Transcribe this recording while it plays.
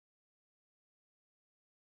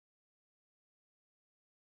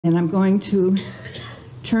And I'm going to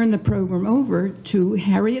turn the program over to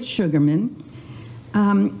Harriet Sugarman.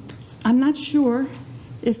 I'm not sure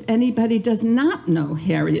if anybody does not know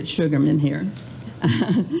Harriet Sugarman here.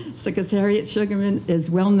 Because Harriet Sugarman is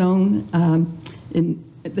well known in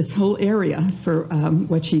this whole area for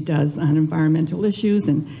what she does on environmental issues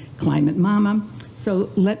and Climate Mama. So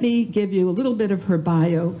let me give you a little bit of her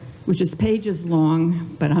bio, which is pages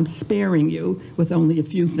long, but I'm sparing you with only a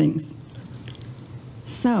few things.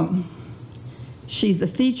 So, she's a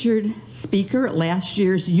featured speaker at last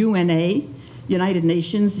year's UNA, United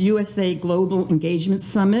Nations USA Global Engagement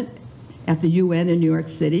Summit at the UN in New York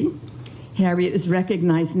City. Harriet is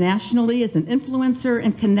recognized nationally as an influencer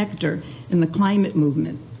and connector in the climate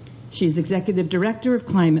movement. She's executive director of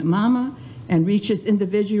Climate Mama and reaches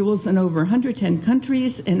individuals in over 110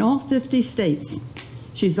 countries in all 50 states.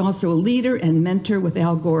 She's also a leader and mentor with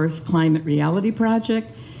Al Gore's Climate Reality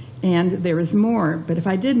Project. And there is more, but if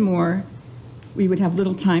I did more, we would have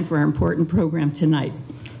little time for our important program tonight.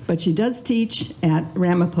 But she does teach at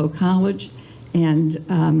Ramapo College,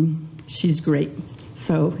 and she's great.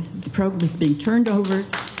 So the program is being turned over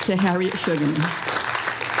to Harriet Sugarman.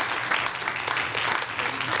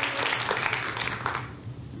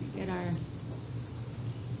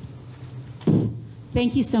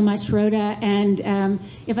 Thank you so much, Rhoda. And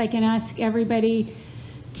if I can ask everybody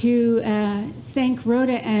to thank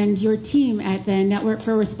Rhoda and your team at the Network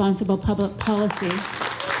for Responsible Public Policy,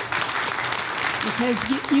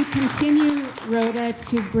 because you continue, Rhoda,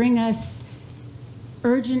 to bring us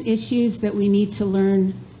urgent issues that we need to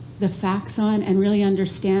learn the facts on and really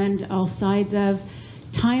understand all sides of,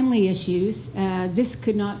 timely issues. This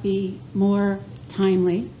could not be more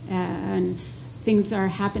timely, and things are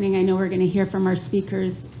happening. I know we're going to hear from our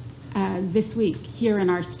speakers this week here in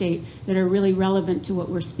our state that are really relevant to what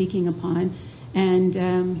we're speaking upon.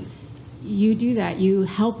 And you do that. You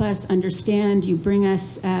help us understand, you bring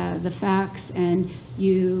us the facts, and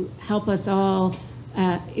you help us all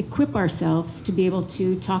equip ourselves to be able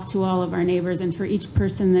to talk to all of our neighbors. And for each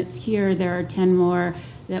person that's here, there are 10 more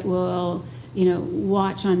that will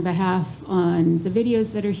watch on behalf on the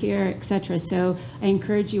videos that are here, etc. So I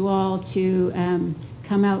encourage you all to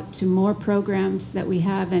come out to more programs that we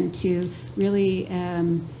have, and to really,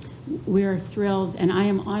 we're thrilled, and I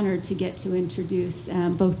am honored to get to introduce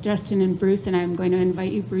both Justin and Bruce, and I'm going to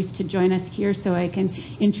invite you, Bruce, to join us here so I can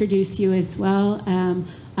introduce you as well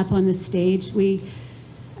up on the stage. We,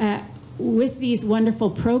 with these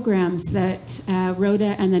wonderful programs that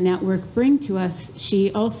Rhoda and the network bring to us,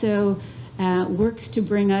 she also works to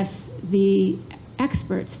bring us the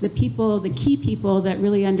experts, the people, the key people that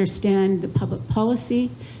really understand the public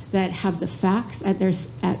policy, that have the facts at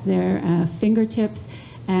their fingertips.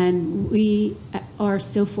 And we are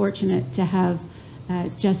so fortunate to have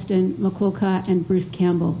Justin McCullough and Bruce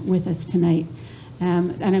Campbell with us tonight.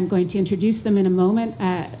 And I'm going to introduce them in a moment.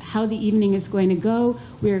 How the evening is going to go,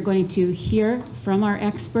 we are going to hear from our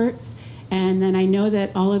experts. And then I know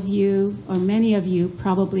that all of you, or many of you,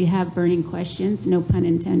 probably have burning questions, no pun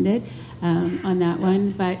intended, on that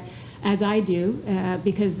one. But as I do,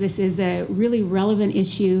 because this is a really relevant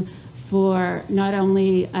issue for not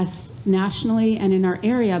only us nationally and in our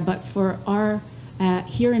area, but for our,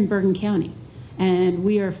 here in Bergen County. And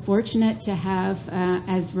we are fortunate to have,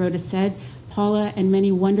 as Rhoda said, Paula and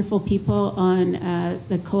many wonderful people on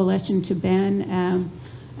the coalition to ban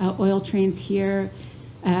oil trains here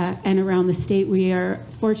and around the state. We are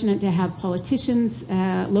fortunate to have politicians,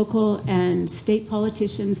 local and state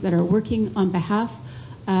politicians, that are working on behalf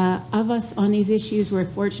of us on these issues. We're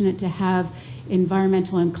fortunate to have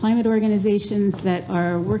environmental and climate organizations that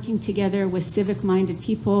are working together with civic-minded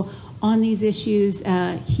people on these issues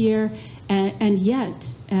here. And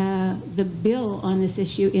yet, the bill on this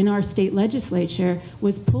issue in our state legislature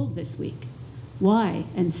was pulled this week. Why?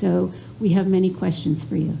 And so we have many questions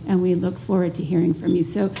for you, and we look forward to hearing from you.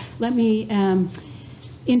 So let me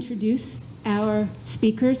introduce our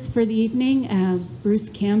speakers for the evening. Bruce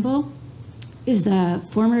Campbell is a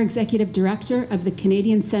former executive director of the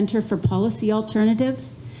Canadian Centre for Policy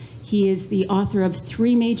Alternatives. He is the author of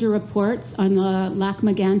 3 major reports on the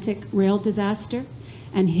Lac-Mégantic rail disaster,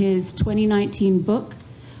 and his 2019 book,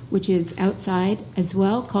 which is outside as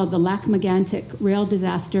well, called The Lac-Mégantic Rail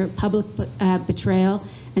Disaster, Public Betrayal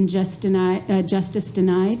and Justice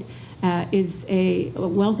Denied, is a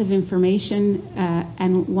wealth of information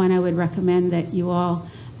and one I would recommend that you all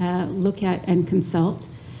look at and consult.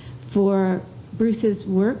 For Bruce's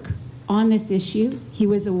work on this issue, he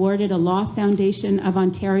was awarded a Law Foundation of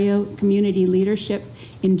Ontario Community Leadership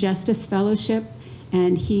in Justice Fellowship,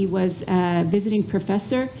 and he was a visiting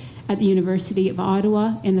professor at the University of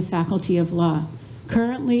Ottawa in the Faculty of Law.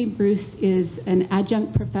 Currently, Bruce is an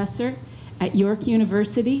adjunct professor at York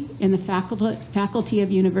University in the Faculty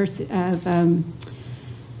of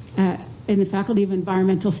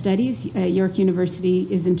Environmental Studies. York University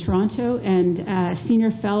is in Toronto, and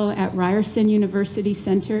senior fellow at Ryerson University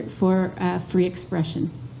Center for Free Expression.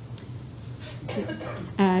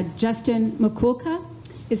 Justin Mikulka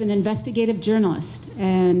is an investigative journalist,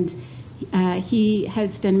 and he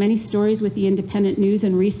has done many stories with the independent news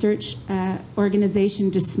and research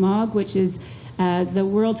organization DeSmog, which is the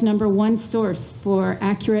world's #1 source for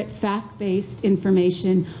accurate, fact-based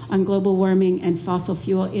information on global warming and fossil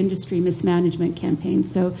fuel industry mismanagement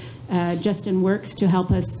campaigns. So Justin works to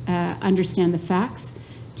help us understand the facts,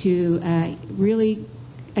 to really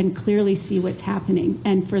and clearly see what's happening.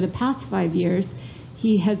 And for the past 5 years,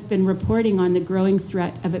 he has been reporting on the growing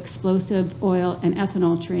threat of explosive oil and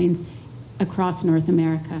ethanol trains across North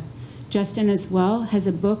America. Justin as well has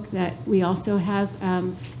a book that we also have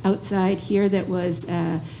outside here that was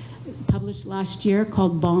published last year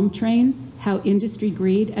called Bomb Trains: How Industry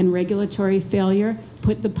Greed and Regulatory Failure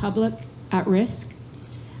Put the Public at Risk.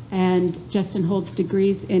 And Justin holds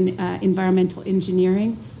degrees in environmental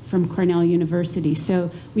engineering from Cornell University. So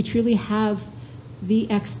we truly have the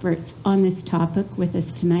experts on this topic with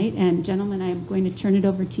us tonight. And gentlemen, I'm going to turn it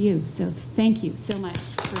over to you. So thank you so much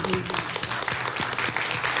for being here.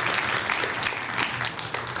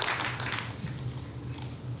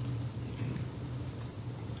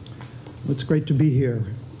 It's great to be here.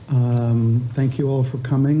 Thank you all for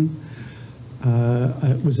coming.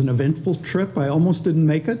 It was an eventful trip. I almost didn't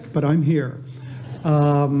make it, but I'm here.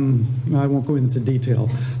 I won't go into detail.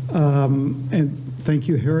 And thank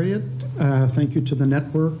you, Harriet. Thank you to the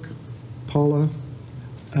network, Paula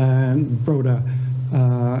and Rhoda,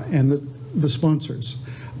 and the sponsors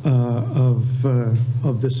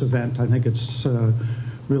of this event. I think it's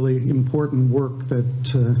really important work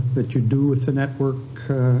that you do with the network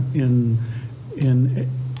in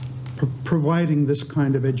providing this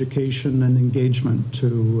kind of education and engagement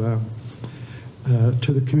to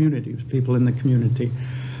the community, people in the community.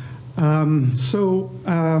 I've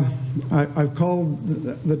called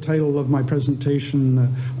the title of my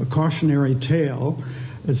presentation A Cautionary Tale.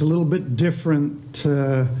 It's a little bit different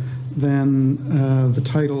than the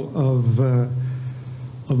title of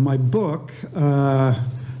my book,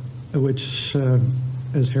 which,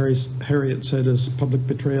 as Harriet said, is Public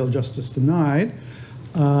Betrayal, Justice Denied.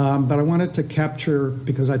 But I wanted to capture,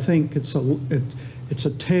 because I think it's a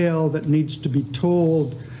tale that needs to be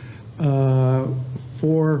told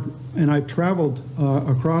and I've traveled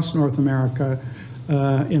across North America,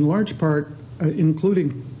 in large part,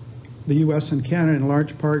 including the US and Canada, in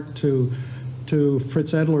large part to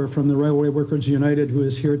Fritz Edler from the Railway Workers United, who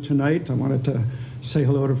is here tonight. I wanted to say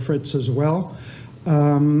hello to Fritz as well.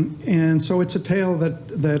 And so it's a tale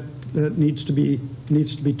that needs to be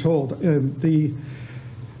told.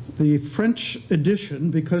 The French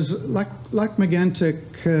edition, because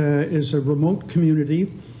Lac-Mégantic is a remote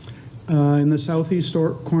community in the southeast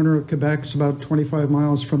corner of Quebec. It's about 25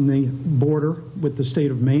 miles from the border with the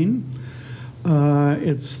state of Maine.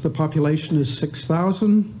 The population is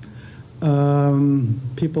 6,000.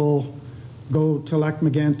 People go to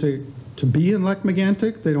Lac-Mégantic to be in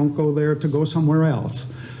Lac-Mégantic. They don't go there to go somewhere else.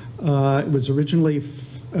 It was originally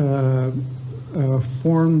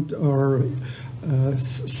formed or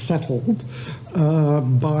settled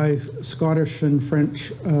by Scottish and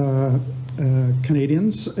French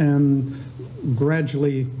Canadians, and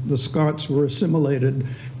gradually the Scots were assimilated.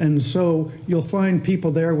 And so you'll find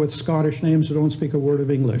people there with Scottish names who don't speak a word of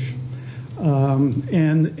English.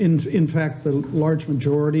 And in fact, the large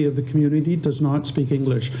majority of the community does not speak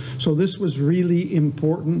English. So this was really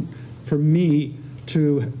important for me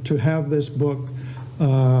to have this book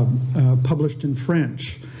published in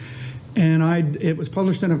French. And it was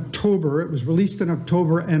published in October, it was released in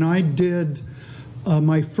October, and I did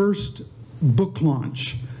my first book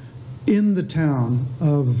launch in the town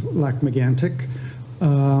of Lac-Mégantic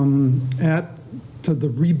to the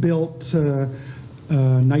rebuilt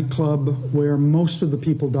nightclub where most of the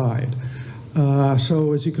people died.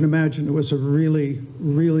 So as you can imagine, it was a really,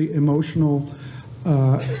 really emotional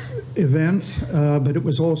event, but it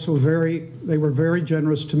was also they were very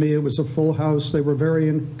generous to me. It was a full house. They were very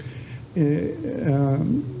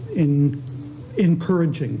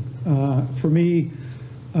encouraging for me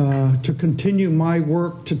to continue my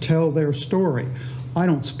work to tell their story. I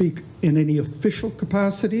don't speak in any official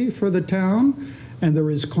capacity for the town, and there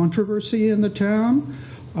is controversy in the town.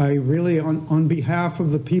 I really, on behalf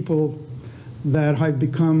of the people that I've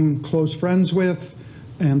become close friends with,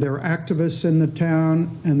 and they're activists in the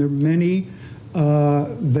town, and there are many,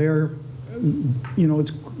 they're you know,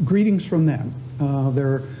 it's greetings from them.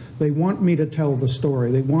 They want me to tell the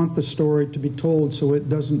story. They want the story to be told so it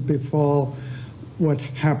doesn't befall what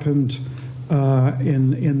happened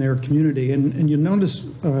in their community. And you notice,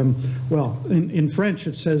 well, in French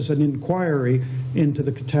it says an inquiry into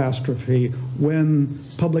the catastrophe when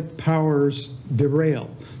public powers derail.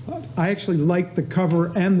 I actually like the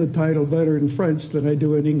cover and the title better in French than I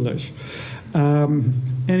do in English.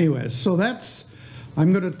 Anyways, so that's,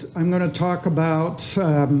 I'm gonna talk about,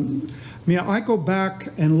 I mean, I go back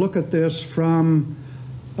and look at this from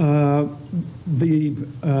the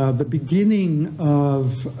beginning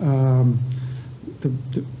of the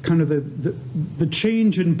kind of the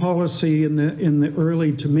change in policy in the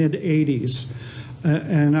early to mid 80s,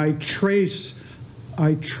 and I trace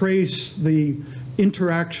the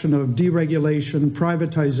interaction of deregulation,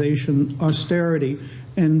 privatization, austerity,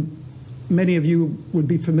 and many of you would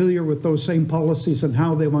be familiar with those same policies and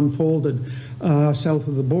how they've unfolded south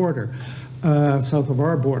of the border, south of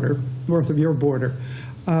our border, north of your border.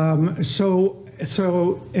 And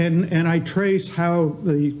I trace how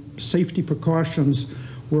the safety precautions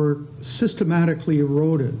were systematically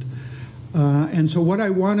eroded. And so what I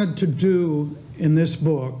wanted to do in this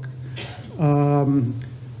book,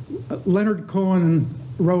 Leonard Cohen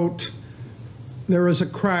wrote, "There is a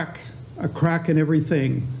crack in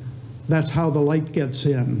everything. That's how the light gets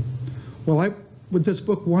in." Well, I, with this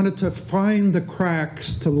book, wanted to find the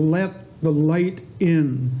cracks to let the light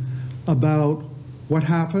in about what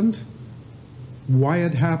happened, why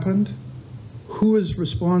it happened, who is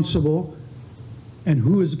responsible, and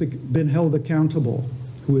who has been held accountable,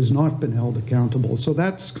 who has not been held accountable. So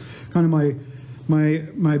that's kind of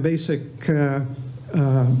my basic,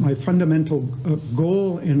 my fundamental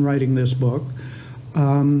goal in writing this book.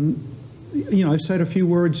 You know, I've said a few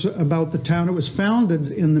words about the town. It was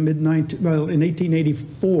founded in the in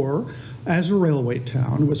 1884 as a railway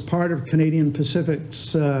town. It was part of Canadian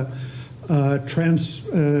Pacific's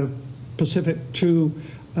Trans-Pacific to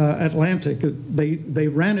Atlantic. They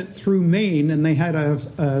ran it through Maine, and they had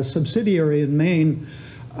a subsidiary in Maine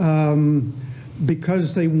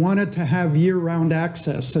because they wanted to have year-round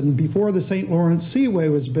access. And before the St. Lawrence Seaway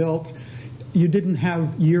was built, you didn't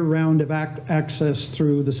have year-round access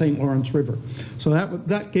through the St. Lawrence River. So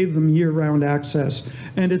that gave them year-round access.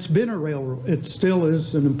 And it's been a railroad. It still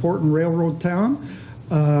is an important railroad town.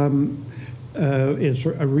 It's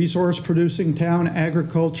a resource-producing town.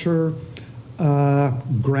 Agriculture,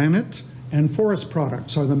 granite, and forest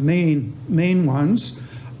products are the main ones.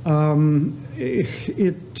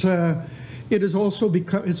 It is also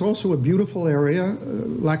it's also a beautiful area.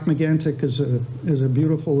 Lac Megantic is a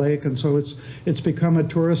beautiful lake, and so it's become a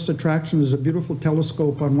tourist attraction. There's a beautiful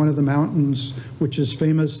telescope on one of the mountains, which is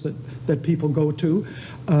famous that people go to,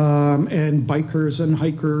 and bikers and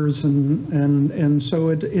hikers, and so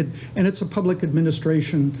it's a public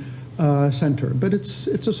administration center. But it's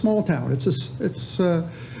a small town. It's a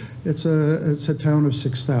town of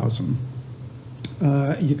 6,000.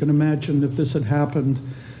 You can imagine if this had happened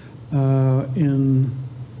in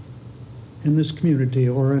this community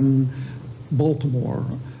or in Baltimore.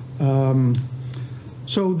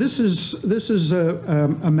 So this is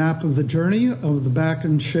a map of the journey of the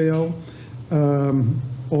Bakken Shale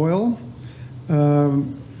oil.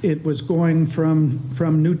 It was going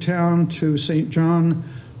from Newtown to St. John,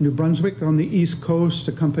 New Brunswick on the east coast.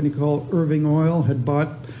 A company called Irving Oil had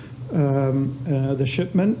bought the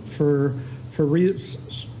shipment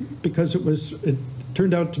because it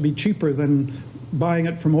turned out to be cheaper than buying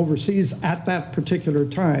it from overseas at that particular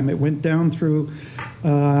time. It went down through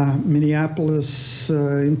Minneapolis,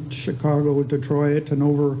 Chicago, Detroit, and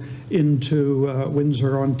over into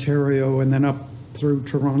Windsor, Ontario, and then up through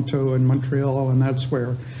Toronto and Montreal, and that's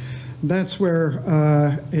where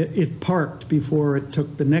it parked before it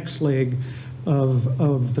took the next leg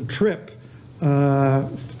of the trip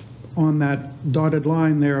on that dotted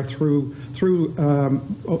line there through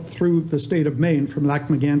the state of Maine, from Lac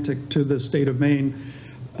Megantic to the state of Maine,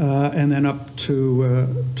 and then up to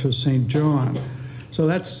St. John. So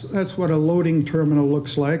that's what a loading terminal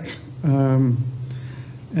looks like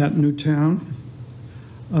at Newtown.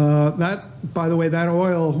 By the way, that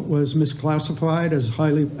oil was misclassified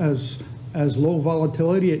as low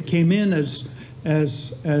volatility. It came in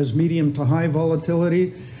as medium to high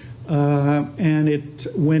volatility. And it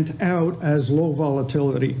went out as low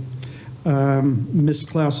volatility,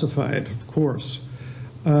 misclassified, of course.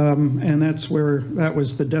 And that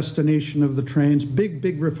was the destination of the trains.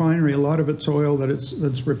 Big refinery. A lot of its oil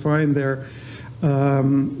that's refined there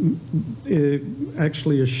it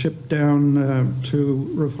actually is shipped down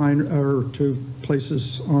to to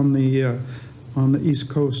places on the on the east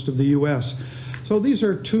coast of the U.S. So these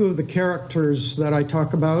are two of the characters that I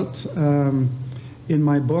talk about in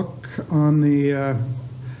my book. On the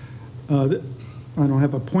I don't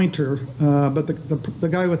have a pointer, but the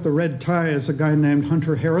guy with the red tie is a guy named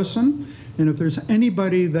Hunter Harrison. And if there's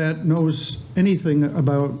anybody that knows anything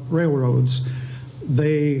about railroads,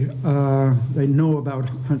 they know about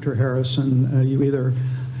Hunter Harrison. You either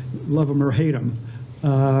love him or hate him.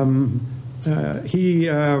 He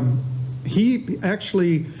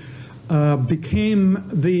actually became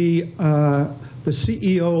the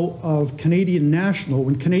CEO of Canadian National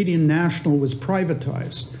when Canadian National was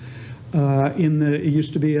privatized. It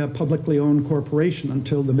used to be a publicly owned corporation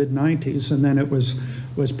until the mid-90s, and then it was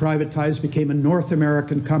privatized, became a North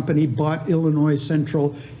American company, bought Illinois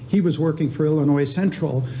Central. He was working for Illinois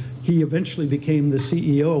Central. He eventually became the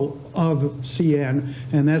CEO of CN,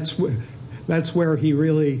 and that's where he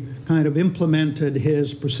really kind of implemented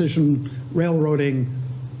his precision railroading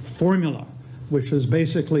formula, which is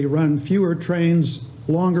basically run fewer trains,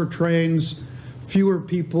 longer trains, fewer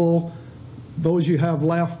people. Those you have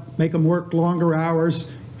left, make them work longer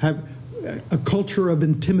hours, have a culture of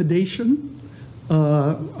intimidation,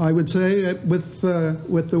 I would say, with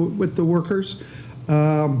the workers.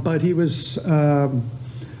 But he was,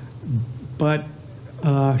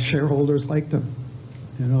 shareholders liked him.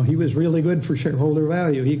 You know, he was really good for shareholder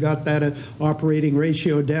value. He got that operating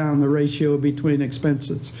ratio down, the ratio between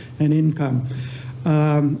expenses and income.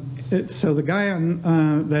 So the guy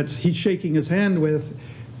that he's shaking his hand with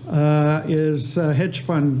is a hedge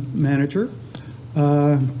fund manager,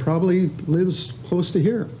 probably lives close to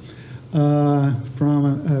here, from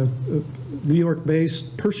a New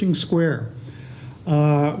York-based Pershing Square.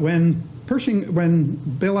 When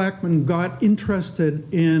Bill Ackman got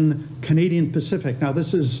interested in Canadian Pacific, now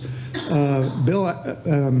this is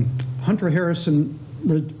Hunter Harrison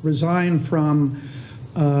resigned from,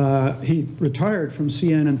 he retired from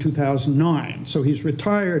CN in 2009, so he's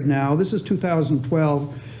retired now. This is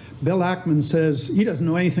 2012. Bill Ackman says he doesn't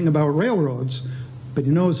know anything about railroads, but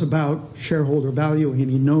he knows about shareholder value and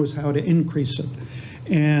he knows how to increase it.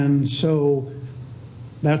 And so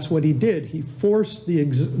that's what he did. He forced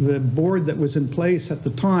the board that was in place at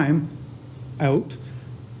the time out,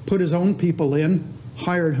 put his own people in,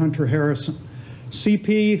 hired Hunter Harrison.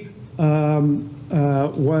 CP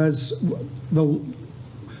was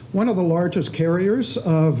one of the largest carriers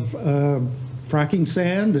of fracking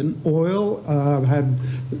sand and oil, had,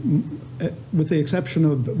 with the exception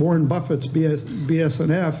of Warren Buffett's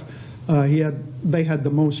BSNF, they had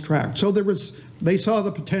the most tracked. So they saw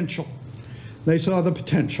the potential. They saw the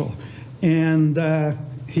potential, and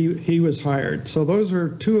he was hired. So those are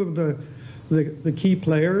two of the key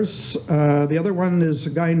players. The other one is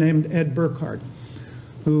a guy named Ed Burkhardt,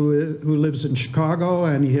 who lives in Chicago,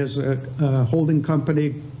 and he has a holding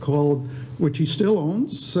company called, which he still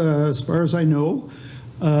owns, as far as I know.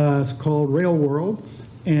 It's called Rail World,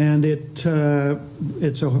 and it's a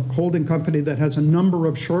holding company that has a number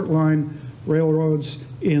of short line railroads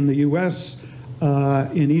in the U.S.,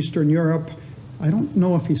 in Eastern Europe. I don't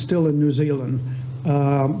know if he's still in New Zealand,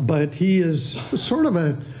 but he is sort of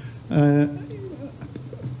a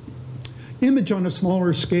image on a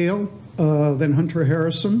smaller scale than Hunter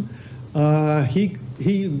Harrison. He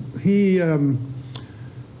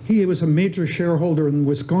was a major shareholder in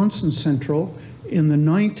Wisconsin Central in the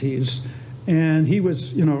 90s, and he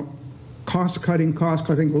was, you know, cost cutting,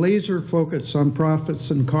 laser focus on profits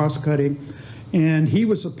and cost cutting. And he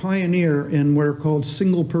was a pioneer in what are called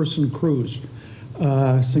single person crews,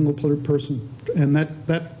 single person, and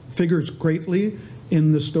that figures greatly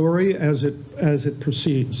in the story as it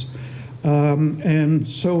proceeds. And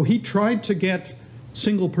so he tried to get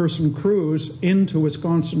single person crews into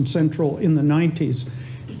Wisconsin Central in the 90s,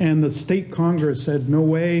 and the state Congress said, no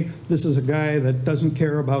way, this is a guy that doesn't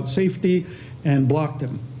care about safety, and blocked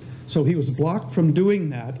him. So he was blocked from doing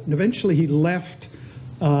that, and eventually he left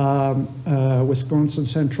Wisconsin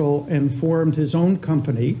Central and formed his own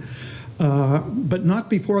company, but not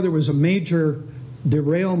before there was a major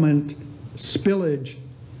derailment, spillage,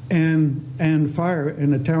 and fire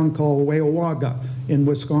in a town called Wauwaga in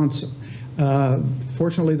Wisconsin.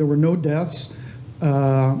 Fortunately, there were no deaths,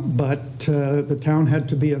 but the town had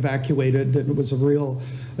to be evacuated, and it was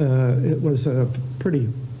a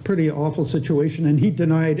pretty awful situation, and he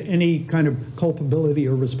denied any kind of culpability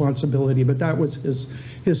or responsibility, but that was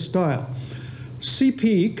his style.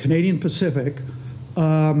 CP, Canadian Pacific,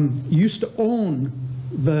 used to own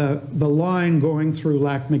the line going through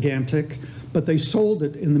Lac Mégantic, but they sold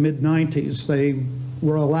it in the mid-90s. They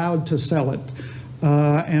were allowed to sell it,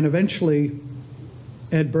 and eventually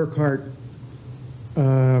Ed Burkhardt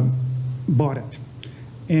bought it.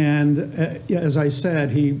 And as I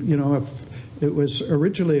said, if it was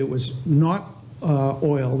originally, it was not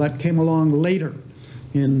oil. That came along later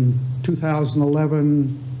in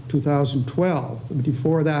 2011, 2012.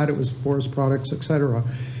 Before that, it was forest products, etc.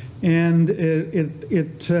 And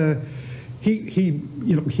he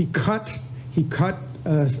cut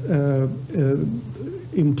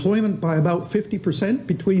employment by about 50%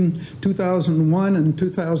 between 2001 and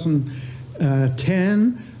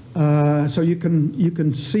 2010. So you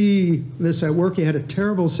can see this at work. He had a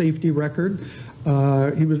terrible safety record.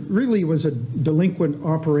 He was a delinquent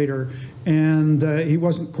operator, and he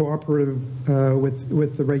wasn't cooperative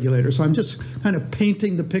with the regulators. So I'm just kind of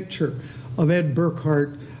painting the picture of Ed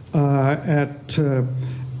Burkhart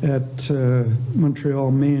at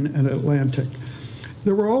Montreal, Maine, and Atlantic.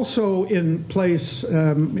 There were also in place,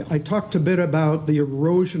 I talked a bit about the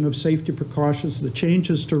erosion of safety precautions, the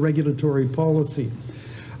changes to regulatory policy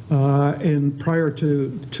prior to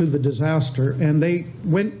the disaster, and they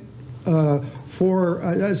went for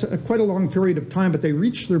quite a long period of time, but they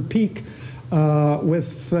reached their peak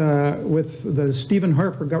with the Stephen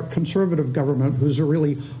Harper conservative government, who's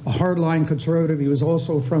really a hardline conservative. He was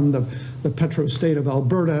also from the petro state of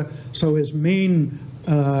Alberta, so his main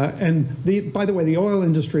by the way, the oil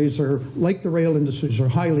industries are, like the rail industries, are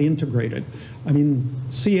highly integrated. I mean,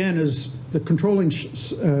 CN is the controlling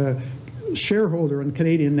shareholder in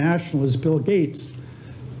Canadian National is Bill Gates.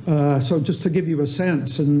 So just to give you a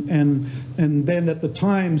sense, and then at the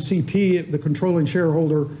time, CP, the controlling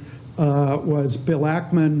shareholder, was Bill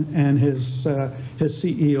Ackman, and his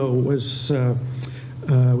CEO was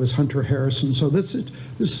Hunter Harrison. So this is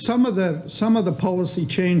some of the policy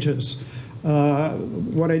changes.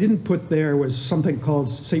 What I didn't put there was something called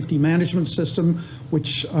safety management system,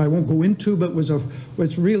 which I won't go into, but was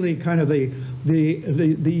really kind of the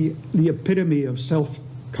epitome of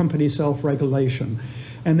company self-regulation.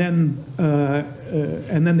 And then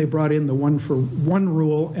they brought in the one-for-one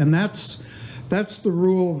rule, and that's the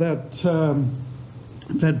rule that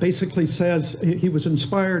basically says he was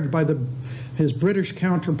inspired by his British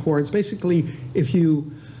counterparts. Basically, if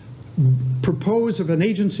an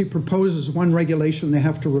agency proposes one regulation, they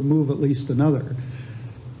have to remove at least another.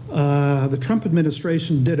 The Trump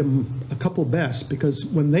administration did him a couple best, because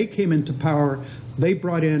when they came into power, they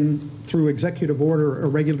brought in, through executive order, a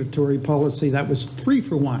regulatory policy that was 3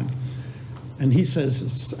 for 1. And he says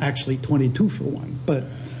it's actually 22 for 1. But,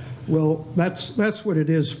 well, that's what it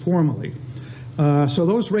is formally. So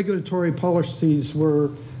those regulatory policies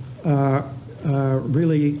were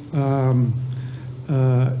really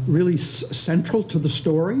central to the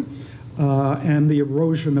story, and the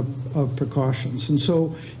erosion of precautions. And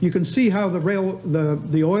so you can see how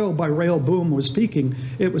the oil by rail boom was peaking.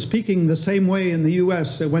 It was peaking the same way in the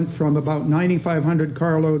US. It went from about 9,500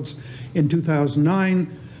 carloads in 2009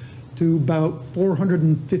 to about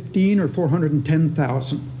 415 or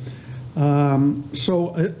 410,000.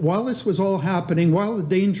 So while this was all happening, while the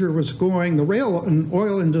danger was going, the rail and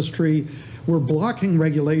oil industry were blocking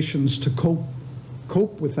regulations to cope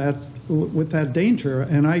with that danger,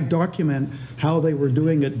 and I document how they were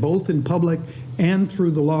doing it both in public and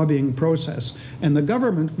through the lobbying process. And the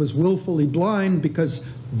government was willfully blind, because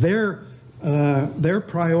their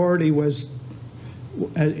priority was,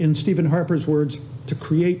 in Stephen Harper's words, to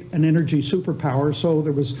create an energy superpower. So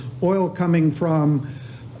there was oil coming from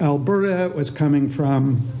Alberta, it was coming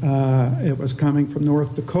from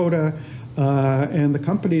North Dakota, and the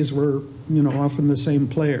companies were, often the same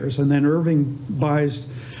players. And then Irving buys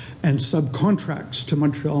and subcontracts to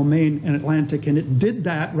Montreal, Maine, and Atlantic, and it did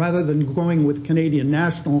that rather than going with Canadian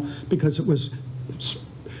National, because it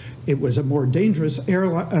was a more dangerous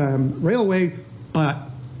railway, but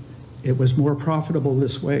it was more profitable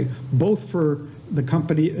this way, both for the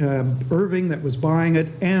company Irving that was buying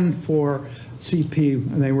it, and for CP,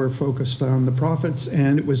 and they were focused on the profits,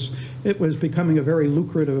 and it was becoming a very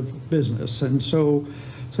lucrative business. And so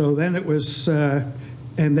then it was,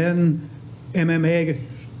 and then MMA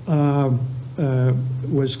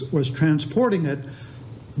was transporting it,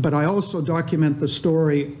 but I also document the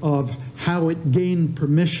story of how it gained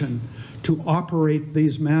permission to operate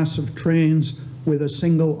these massive trains with a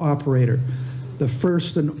single operator, the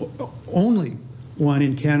first and only one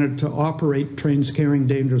in Canada to operate trains carrying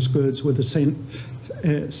dangerous goods with a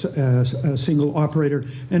single operator.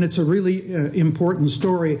 And it's a really important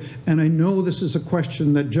story, and I know this is a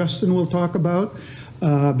question that Justin will talk about,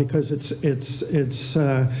 because it is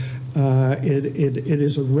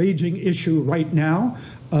a raging issue right now,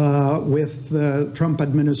 with the Trump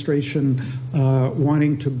administration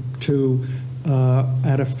wanting to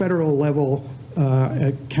at a federal level,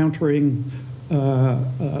 countering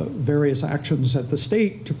various actions at the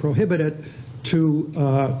state to prohibit it, to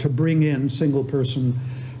bring in single-person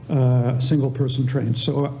trains.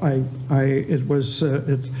 So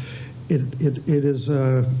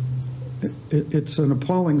it's an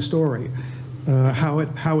appalling story. How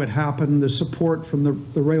it happened, the support from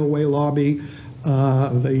the railway lobby,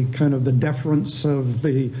 the kind of the deference of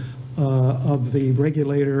the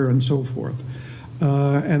regulator, and so forth.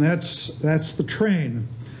 And that's the train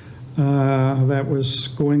that was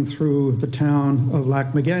going through the town of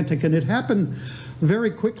Lac-Mégantic, and it happened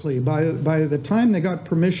very quickly. By the time they got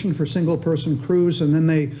permission for single-person crews, and then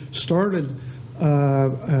they started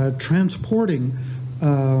transporting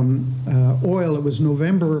oil, it was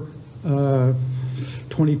November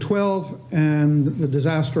 2012, and the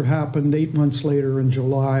disaster happened 8 months later in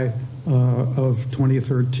July of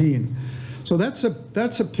 2013. So that's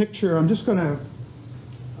a picture.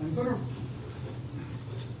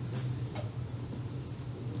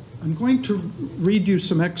 I'm going to read you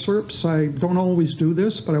some excerpts. I don't always do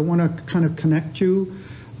this, but I want to kind of connect you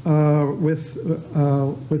with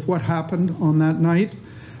what happened on that night.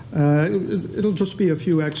 It'll just be a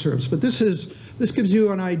few excerpts, but this gives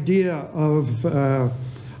you an idea of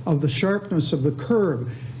the sharpness of the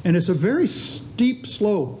curve, and it's a very steep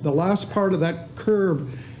slope. The last part of that curve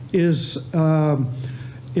is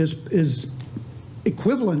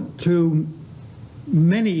equivalent to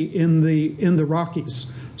many in the Rockies.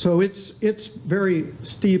 So it's very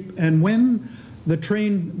steep, and when the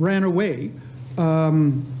train ran away,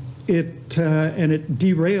 and it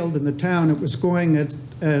derailed in the town, it was going at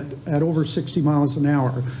over 60 miles an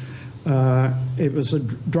hour. It was a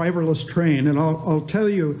driverless train, and I'll tell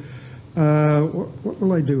you, what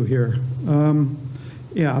will I do here?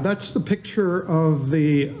 Yeah, that's the picture of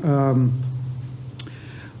the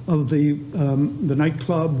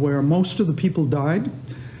nightclub where most of the people died,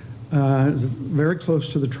 very close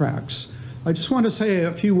to the tracks. I just want to say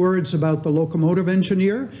a few words about the locomotive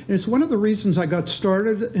engineer. It's one of the reasons I got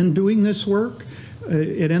started in doing this work.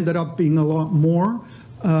 It ended up being a lot more,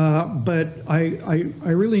 but I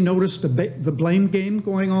really noticed the blame game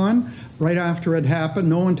going on right after it happened,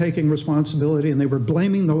 no one taking responsibility, and they were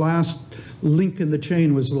blaming the last link in the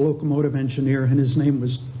chain was the locomotive engineer, and his name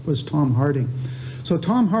was Tom Harding. So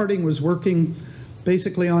Tom Harding was working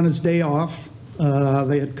basically on his day off.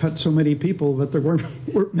 They had cut so many people that there weren't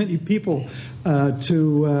many people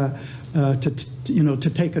to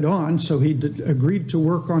take it on. So he agreed to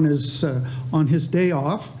work on his day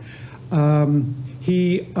off.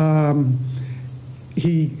 He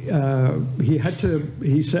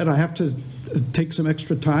said, I have to take some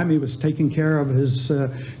extra time. He was taking care of his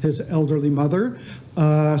elderly mother.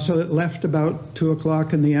 So it left about 2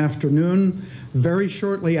 o'clock in the afternoon. Very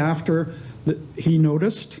shortly after, he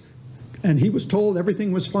noticed, and he was told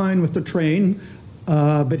everything was fine with the train,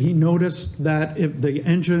 but he noticed that if the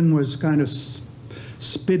engine was kind of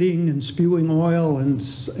spitting and spewing oil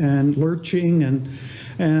and lurching, and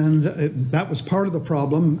that was part of the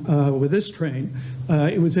problem with this train.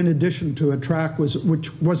 It was in addition to a track which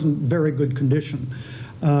wasn't very good condition.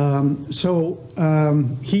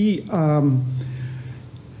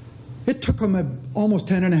 It took him almost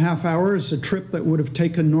 10.5 hours, a trip that would have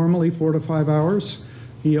taken normally 4 to 5 hours.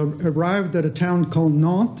 He arrived at a town called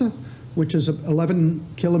Nantes, which is 11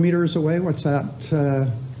 kilometers away. What's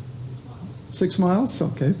that? 6 miles?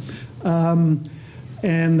 Okay.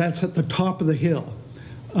 And that's at the top of the hill.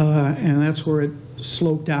 And that's where it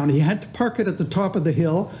sloped down. He had to park it at the top of the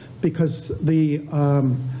hill because the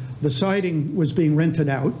siding was being rented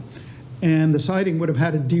out. And the siding would have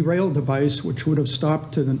had a derail device which would have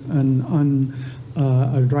stopped a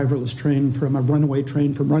driverless train from a runaway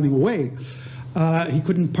train from running away. He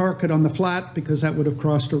couldn't park it on the flat because that would have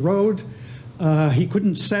crossed a road. He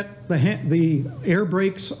couldn't set the air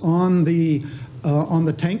brakes on the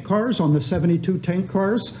tank cars, on the 72 tank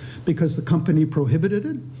cars, because the company prohibited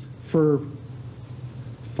it for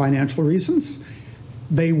financial reasons.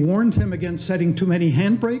 They warned him against setting too many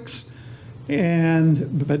handbrakes,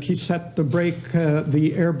 but he set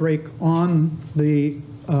the air brake on the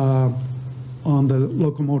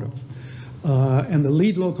locomotive. And the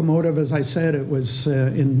lead locomotive, as I said, it was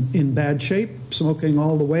in bad shape, smoking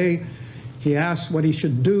all the way. He asked what he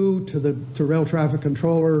should do to rail traffic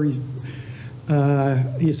controller.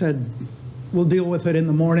 He said, "We'll deal with it in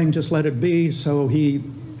the morning. Just let it be." So he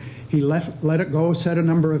let it go, set a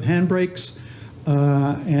number of handbrakes,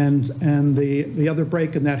 and the other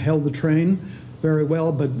brake, and that held the train very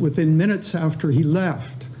well. But within minutes after he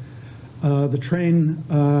left, the train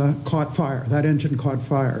caught fire. That engine caught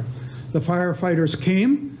fire. The firefighters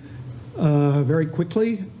came. very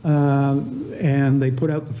quickly, and they put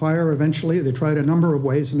out the fire eventually. They tried a number of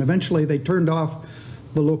ways, and eventually they turned off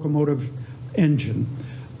the locomotive engine,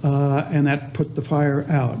 and that put the fire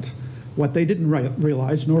out. What they didn't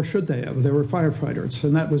realize, nor should they have, they were firefighters,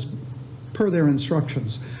 and that was per their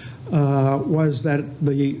instructions, was that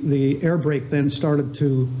the air brake then started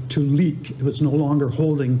to leak. It was no longer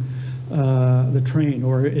holding the train,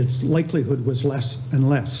 or its likelihood was less and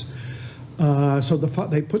less. So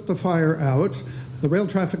they put the fire out. The rail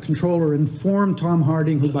traffic controller informed Tom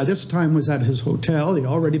Harding, who by this time was at his hotel. He'd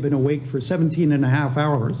already been awake for 17 and a half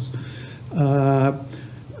hours,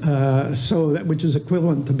 which is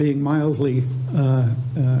equivalent to being mildly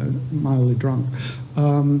drunk.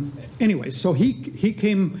 Anyway, so he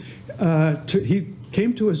came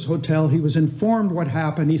to his hotel. He was informed what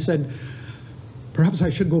happened. He said, perhaps I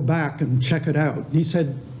should go back and check it out. He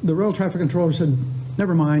said, the rail traffic controller said,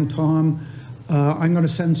 never mind, Tom, I'm going to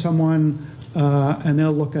send someone and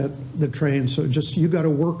they'll look at the train. So just, you got to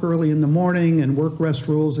work early in the morning and work rest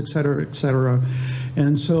rules, et cetera, et cetera.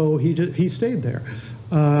 And so he stayed there.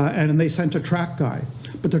 And they sent a track guy.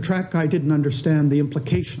 But the track guy didn't understand the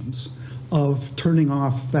implications of turning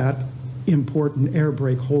off that important air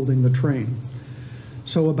brake holding the train.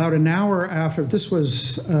 So about an hour after, this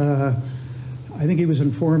was, I think he was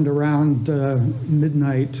informed around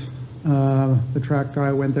midnight. The track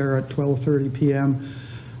guy went there at 12:30 p.m.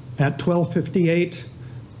 At 12:58,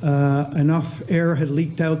 enough air had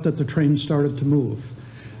leaked out that the train started to move.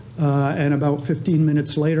 And about 15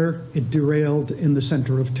 minutes later, it derailed in the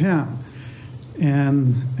center of town.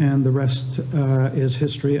 And the rest is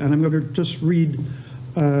history. And I'm going to just read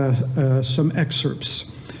some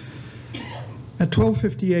excerpts. At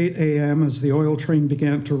 12:58 a.m., as the oil train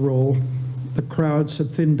began to roll, the crowds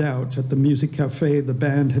had thinned out. At the music cafe, the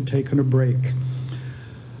band had taken a break.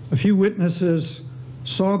 A few witnesses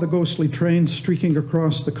saw the ghostly train streaking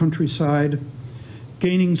across the countryside,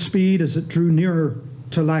 gaining speed as it drew nearer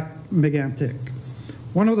to Lac Mégantic.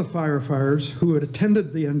 One of the firefighters who had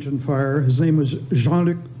attended the engine fire, his name was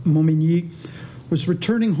Jean-Luc Momigny, was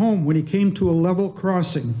returning home when he came to a level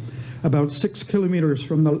crossing about 6 kilometers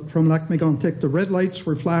from Lac Mégantic. The red lights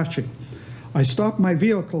were flashing. I stopped my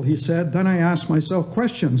vehicle, he said. Then I asked myself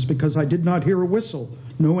questions because I did not hear a whistle,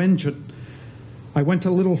 no engine. I went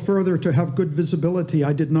a little further to have good visibility.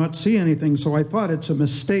 I did not see anything, so I thought it's a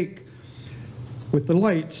mistake. With the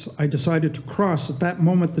lights, I decided to cross. At that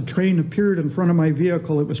moment, the train appeared in front of my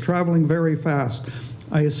vehicle. It was traveling very fast.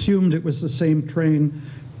 I assumed it was the same train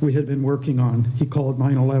we had been working on. He called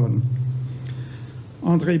 911.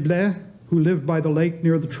 André Blais, who lived by the lake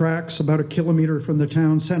near the tracks, about a kilometer from the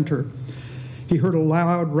town center. He heard a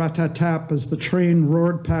loud rat-tat-tap as the train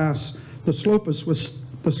roared past. The slope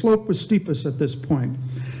was steepest at this point.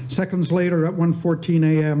 Seconds later, at 1:14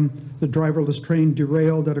 a.m., the driverless train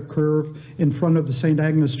derailed at a curve in front of the St.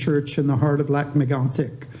 Agnes Church in the heart of Lac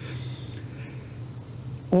Mégantic.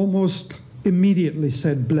 Almost immediately,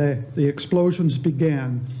 said Blais, the explosions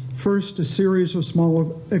began. First, a series of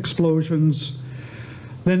small explosions,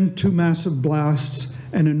 then 2 massive blasts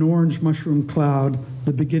and an orange mushroom cloud,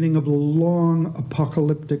 the beginning of a long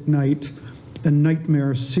apocalyptic night, a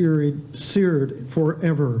nightmare seared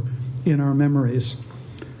forever in our memories.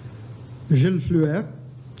 Gilles Fluet,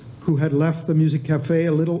 who had left the Music Café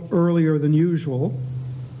a little earlier than usual,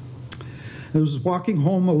 was walking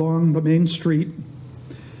home along the main street.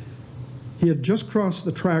 He had just crossed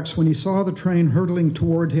the tracks when he saw the train hurtling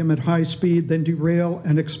toward him at high speed, then derail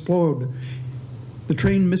and explode. The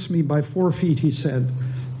train missed me by 4 feet, he said.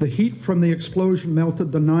 The heat from the explosion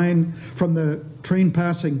from the train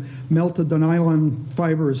passing melted the nylon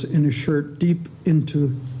fibers in his shirt deep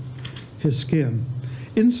into his skin.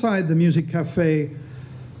 Inside the Music Café,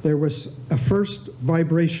 there was a first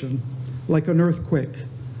vibration, like an earthquake,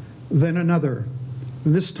 then another,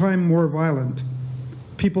 this time more violent.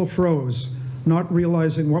 People froze, not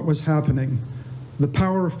realizing what was happening. The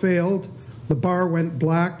power failed, the bar went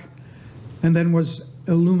black, and then was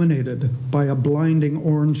illuminated by a blinding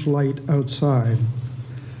orange light outside.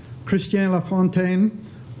 Christian Lafontaine,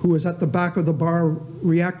 who was at the back of the bar,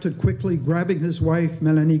 reacted quickly, grabbing his wife,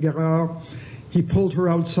 Mélanie Guérard. He pulled her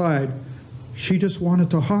outside. She just wanted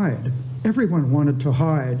to hide. Everyone wanted to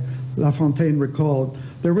hide, Lafontaine recalled.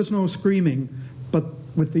 There was no screaming, but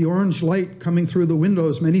with the orange light coming through the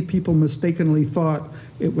windows, many people mistakenly thought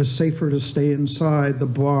it was safer to stay inside the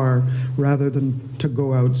bar rather than to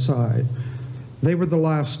go outside. They were the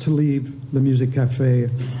last to leave the Music Café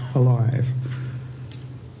alive.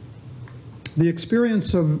 The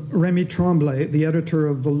experience of Rémy Tremblay, the editor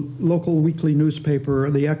of the local weekly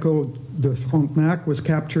newspaper, the Echo de Frontenac, was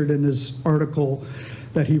captured in his article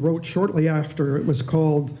that he wrote shortly after. It was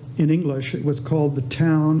called, in English, it was called The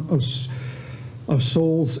Town of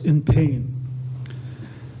Souls in Pain.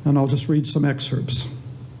 And I'll just read some excerpts.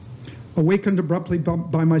 Awakened abruptly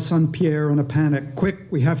by my son Pierre in a panic. Quick,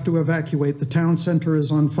 we have to evacuate. The town center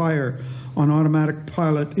is on fire. On automatic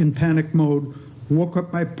pilot, in panic mode. Woke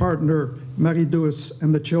up my partner, Marie-Douce,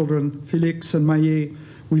 and the children, Félix and Maillet.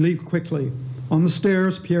 We leave quickly. On the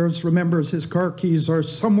stairs, Pierre remembers his car keys are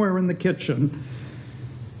somewhere in the kitchen.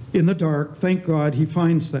 In the dark, thank God, he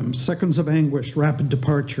finds them. Seconds of anguish, rapid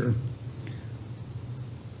departure.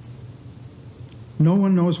 No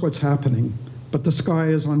one knows what's happening, but the sky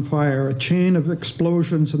is on fire. A chain of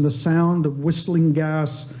explosions and the sound of whistling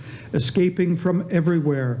gas escaping from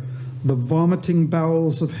everywhere. The vomiting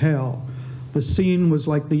bowels of hell. The scene was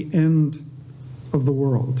like the end of the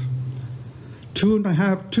world. 2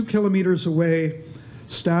 kilometers away,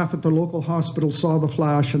 staff at the local hospital saw the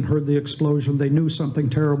flash and heard the explosion. They knew something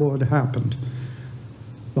terrible had happened.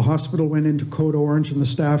 The hospital went into code orange and the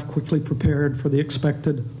staff quickly prepared for the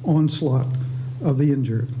expected onslaught of the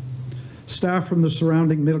injured. Staff from the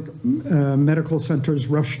surrounding medical centers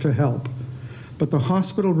rushed to help, but the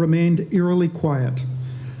hospital remained eerily quiet.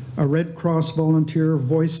 A Red Cross volunteer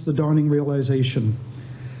voiced the dawning realization.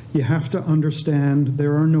 You have to understand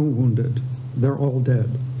there are no wounded. They're all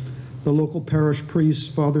dead. The local parish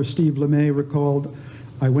priest, Father Steve LeMay, recalled,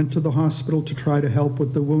 I went to the hospital to try to help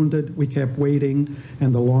with the wounded. We kept waiting,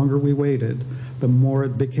 and the longer we waited, the more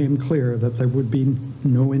it became clear that there would be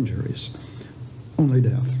no injuries, only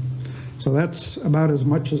death. So that's about as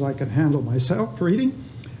much as I can handle myself reading.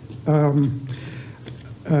 But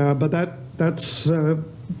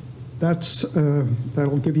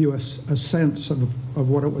that'll give you a sense of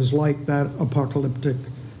what it was like that apocalyptic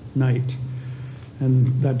night.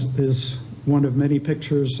 And that is one of many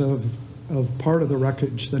pictures of part of the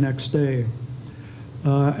wreckage the next day.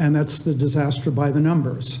 And that's the disaster by the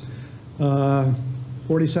numbers.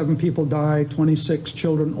 47 people died, 26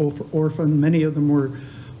 children orphaned. Many of them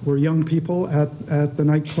were young people at the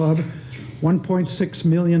nightclub. 1.6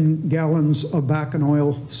 million gallons of Bakken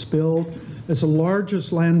oil spilled. It's the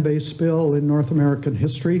largest land-based spill in North American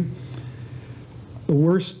history. The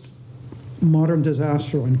worst modern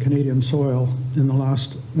disaster on Canadian soil in the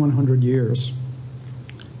last 100 years.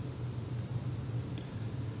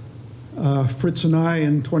 Fritz and I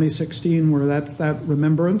in 2016 were at that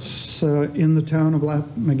remembrance in the town of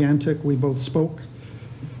Megantic. We both spoke.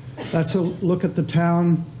 That's a look at the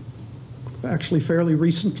town actually fairly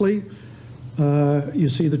recently. You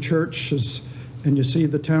see the church and you see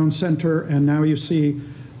the town center, and now you see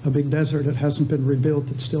a big desert. It hasn't been rebuilt.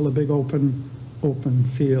 It's still a big open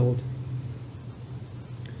field.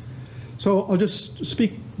 So I'll just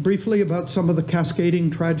speak briefly about some of the cascading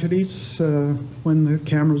tragedies when the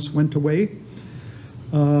cameras went away.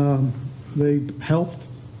 The health,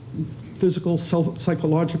 physical,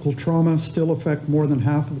 psychological trauma still affect more than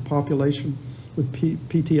half of the population with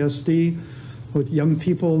PTSD. With young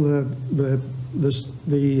people, the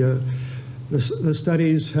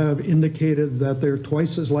studies have indicated that they're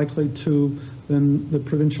twice as likely than the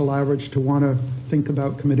provincial average to want to think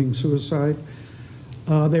about committing suicide.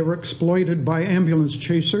 They were exploited by ambulance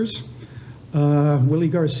chasers. Willie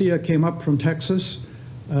Garcia came up from Texas,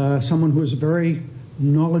 someone who was very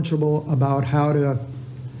knowledgeable about how to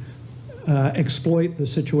exploit the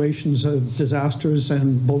situations of disasters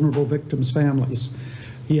and vulnerable victims' families.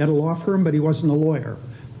 He had a law firm, but he wasn't a lawyer.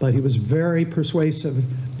 But he was very persuasive.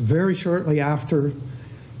 Very shortly after,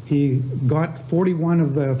 he got 41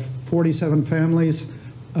 of the 47 families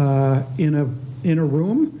in a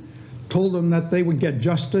room, told them that they would get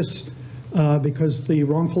justice because the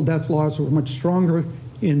wrongful death laws were much stronger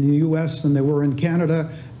in the US than they were in Canada,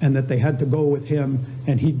 and that they had to go with him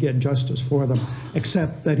and he'd get justice for them,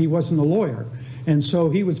 except that he wasn't a lawyer. And so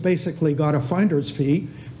he was basically got a finder's fee,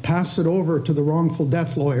 passed it over to the wrongful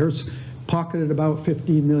death lawyers, pocketed about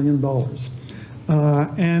 $15 million.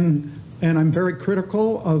 And I'm very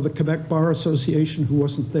critical of the Quebec Bar Association, who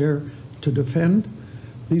wasn't there to defend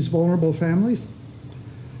these vulnerable families.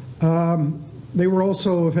 They were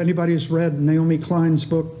also, if anybody's read Naomi Klein's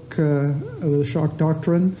book, The Shock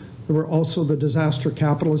Doctrine, there were also the disaster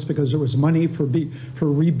capitalists because there was money for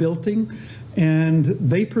rebuilding. And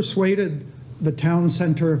they persuaded the town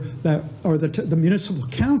center or the municipal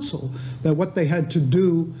council that what they had to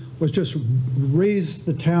do was just raise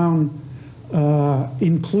the town,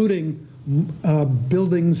 including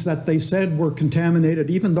buildings that they said were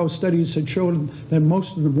contaminated. Even though studies had shown that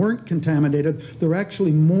most of them weren't contaminated, there were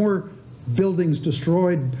actually more buildings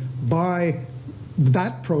destroyed by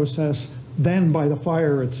that process than by the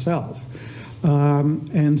fire itself.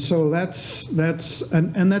 And so that's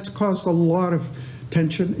caused a lot of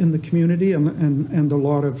tension in the community and a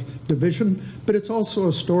lot of division, but it's also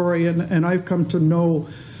a story, and I've come to know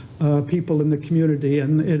people in the community,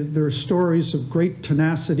 and there are stories of great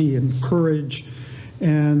tenacity and courage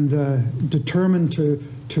and determined to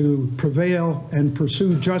prevail and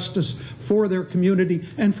pursue justice for their community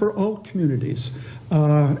and for all communities,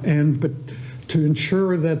 but to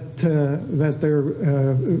ensure that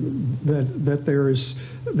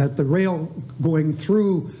the rail going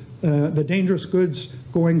through the dangerous goods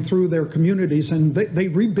going through their communities, and they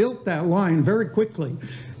rebuilt that line very quickly,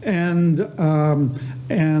 and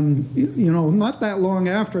you know, not that long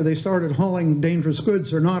after they started hauling dangerous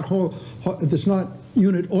goods. It's not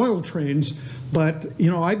unit oil trains, but you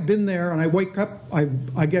know, I've been there, and I wake up,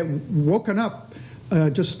 I get woken up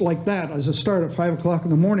just like that as a start at 5 o'clock in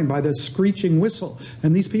the morning by this screeching whistle,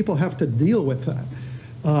 and these people have to deal with that,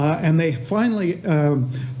 and they finally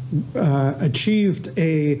achieved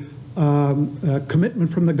a commitment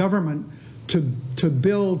from the government to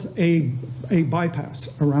build a bypass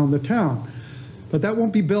around the town. But that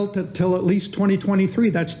won't be built until at least 2023.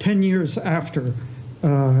 That's 10 years after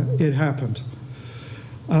it happened.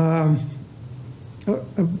 I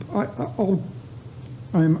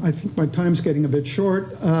think my time's getting a bit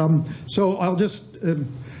short, so I'll just,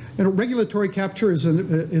 regulatory capture is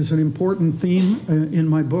an important theme in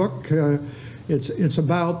my book. It's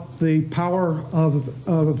about the power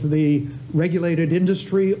of the regulated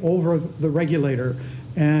industry over the regulator,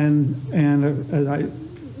 and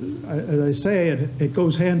as I say, it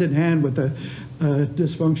goes hand in hand with the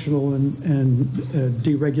dysfunctional and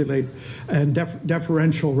deregulate and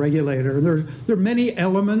deferential regulator. And there are many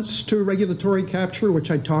elements to regulatory capture, which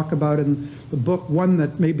I talk about in the book. One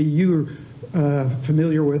that maybe you're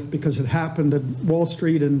familiar with because it happened at Wall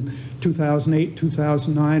Street in 2008,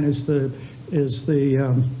 2009, is the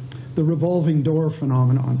revolving door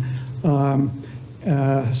phenomenon.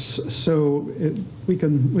 We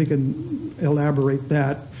can elaborate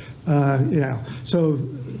that. Yeah. So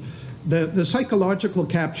the psychological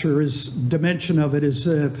capture dimension of it is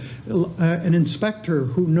an inspector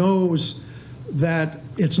who knows that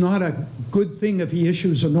it's not a good thing if he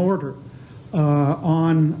issues an order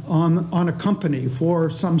on a company for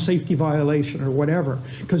some safety violation or whatever,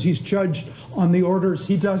 because he's judged on the orders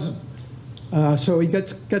he doesn't. So he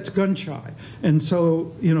gets gun shy, and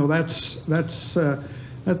so you know those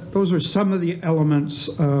are some of the elements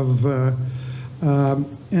of,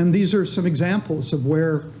 and these are some examples of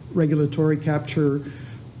where regulatory capture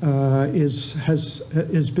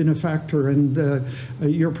has been a factor. And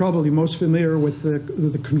you're probably most familiar with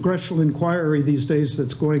the congressional inquiry these days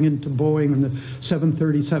that's going into Boeing and the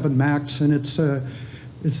 737 MAX, and it's an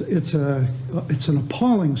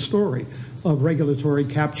appalling story of regulatory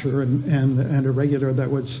capture and a regulator that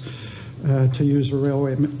was, to use a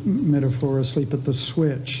railway metaphor, asleep at the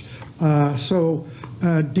switch.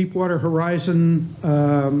 Deepwater Horizon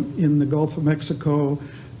in the Gulf of Mexico,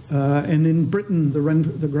 and in Britain,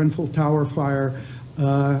 the Grenfell Tower fire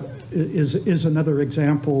is another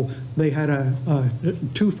example. They had a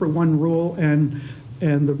 2-for-1 rule, and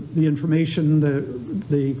the information,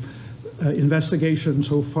 the investigation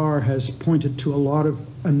so far has pointed to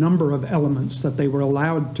a number of elements that they were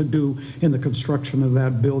allowed to do in the construction of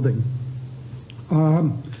that building.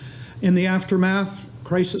 In the aftermath,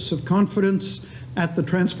 crisis of confidence at the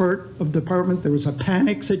transport department, there was a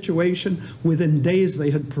panic situation. Within days,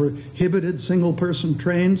 they had prohibited single-person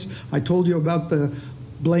trains. I told you about the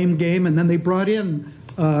blame game, and then they brought in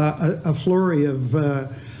a flurry of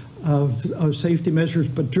safety measures.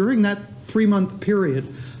 But during that 3-month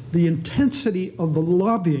period, the intensity of the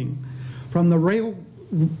lobbying from the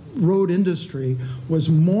railroad industry was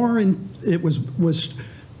more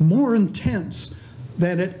intense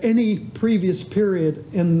than at any previous period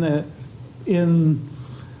in the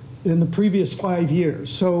previous 5 years.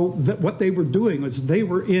 So what they were doing was they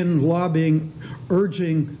were in lobbying,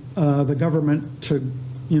 urging the government to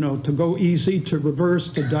go easy, to reverse,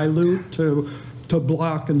 to dilute, to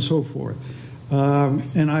block, and so forth.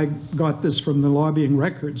 And I got this from the lobbying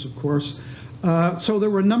records, of course. So there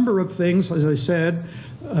were a number of things, as I said,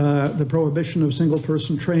 the prohibition of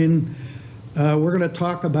single-person train. We're going to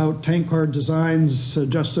talk about tank car designs.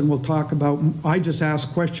 Justin will talk about, I just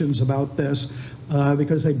asked questions about this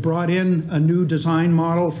because they brought in a new design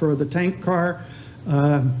model for the tank car.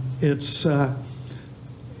 It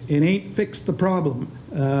ain't fixed the problem.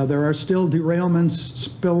 There are still derailments,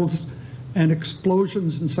 spills, and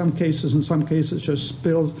explosions in some cases just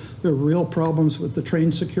spills. There are real problems with the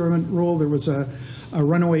train securement rule. There was a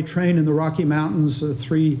runaway train in the Rocky Mountains.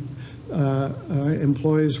 3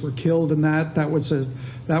 employees were killed in that. That was a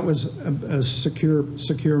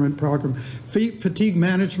securement program. Fatigue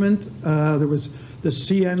management. There was the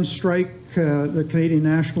CN strike, the Canadian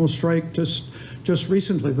National strike just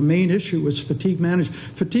recently. The main issue was fatigue management.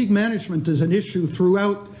 Fatigue management is an issue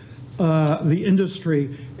throughout the industry,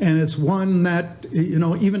 and it's one that,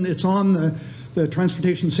 even it's on the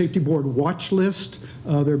Transportation Safety Board watch list.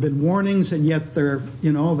 There have been warnings, and yet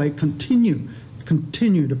they continue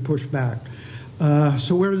to push back.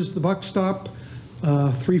 So where does the buck stop?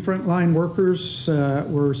 3 frontline workers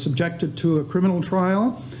were subjected to a criminal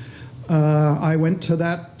trial. I went to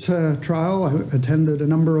that trial. I attended a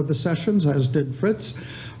number of the sessions, as did Fritz.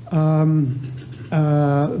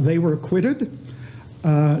 They were acquitted.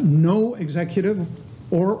 No executive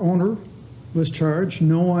or owner was charged.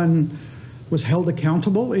 No one was held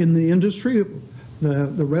accountable in the industry.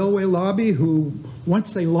 The railway lobby, who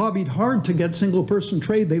once they lobbied hard to get single-person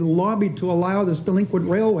trade, they lobbied to allow this delinquent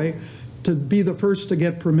railway to be the first to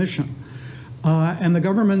get permission. And the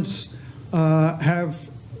governments have,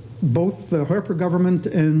 both the Harper government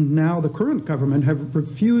and now the current government, have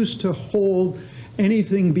refused to hold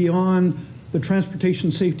anything beyond the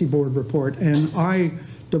Transportation Safety Board report. And I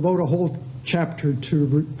devote a whole chapter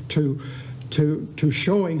to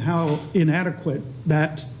showing how inadequate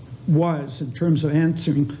that was in terms of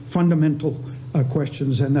answering fundamental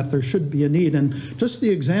questions, and that there should be a need. And just the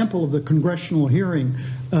example of the congressional hearing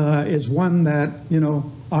is one that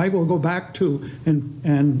I will go back to and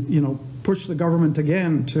push the government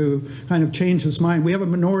again to kind of change its mind. We have a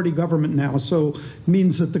minority government now, so it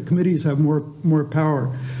means that the committees have more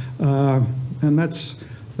power, and that's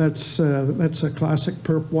a classic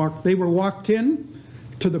perp walk. They were walked in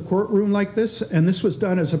to the courtroom like this, and this was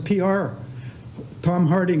done as a PR. Tom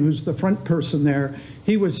Harding, who's the front person there,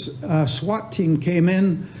 SWAT team came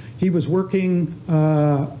in. He was working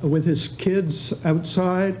with his kids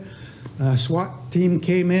outside. SWAT team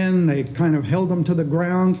came in. They kind of held him to the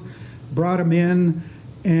ground, brought him in,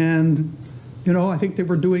 and I think they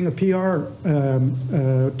were doing a PR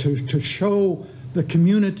to show the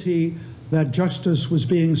community that justice was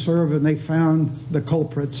being served, and they found the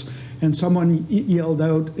culprits. And someone yelled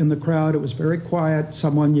out in the crowd. It was very quiet.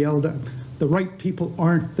 Someone yelled out, "The right people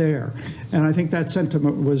aren't there." And I think that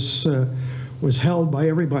sentiment was held by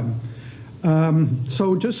everyone.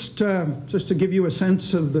 So just to give you a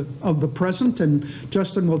sense of the present, and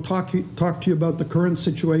Justin will talk to you about the current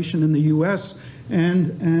situation in the U.S. and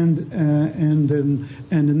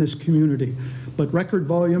in this community. But record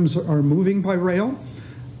volumes are moving by rail.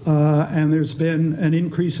 And there's been an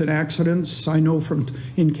increase in accidents. I know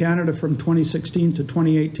in Canada from 2016 to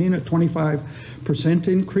 2018, a 25%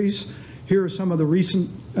 increase. Here are some of the recent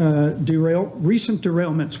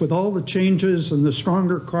derailments with all the changes and the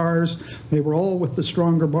stronger cars. They were all with the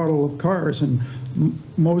stronger model of cars. In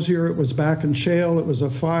Mosier, it was back in shale. It was a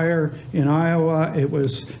fire. In Iowa, it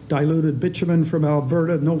was diluted bitumen from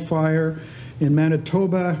Alberta, no fire. In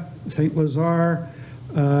Manitoba, St. Lazare,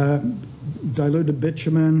 diluted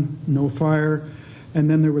bitumen, no fire. And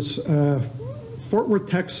then there was Fort Worth,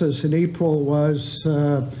 Texas in April was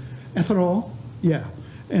ethanol, yeah.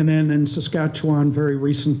 And then in Saskatchewan very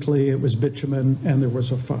recently it was bitumen and there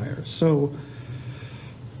was a fire. So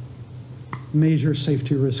major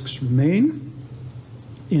safety risks remain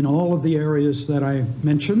in all of the areas that I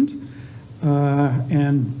mentioned.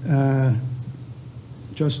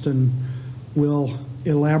 Justin will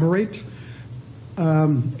elaborate.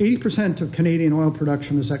 80% of Canadian oil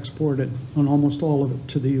production is exported, and almost all of it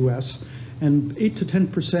to the U.S., and 8 to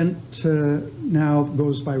 10% now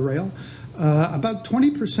goes by rail. About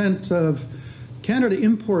 20% of Canada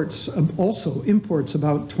also imports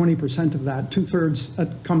about 20% of that. 2/3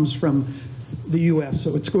 that comes from the U.S.,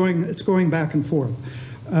 so it's going back and forth.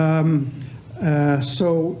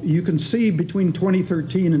 So you can see between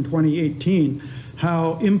 2013 and 2018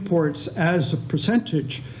 how imports as a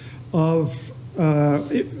percentage of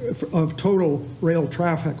total rail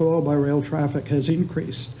traffic, oil by rail traffic, has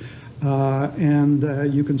increased.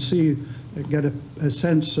 You can see, get a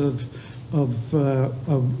sense of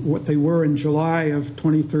what they were in July of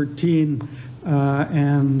 2013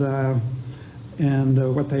 and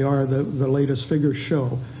what they are, the latest figures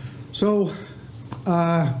show. So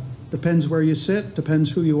depends where you sit, depends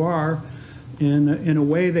who you are. In a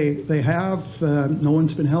way they have, no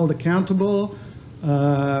one's been held accountable.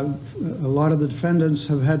 A lot of the defendants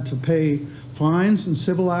have had to pay fines and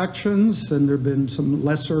civil actions, and there have been some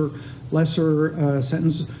lesser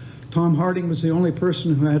sentences. Tom Harding was the only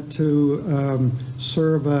person who had to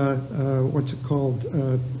serve what's it called,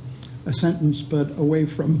 a sentence, but away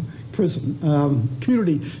from prison,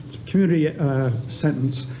 community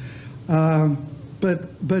sentence. But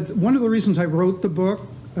one of the reasons I wrote the book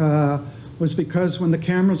was because when the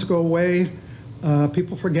cameras go away,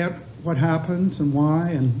 people forget what happened and why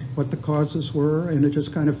and what the causes were, and it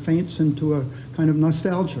just kind of faints into a kind of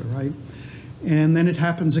nostalgia, right? And then it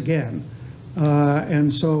happens again.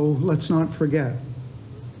 And so let's not forget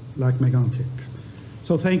Lac Mégantic.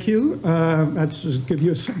 So thank you. That's just give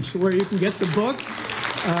you a sense of where you can get the book.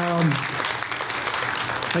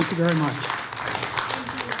 Thank you very much.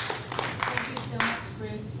 Thank you so much,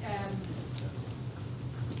 Bruce.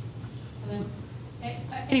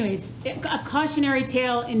 Anyways, a cautionary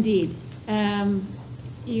tale indeed.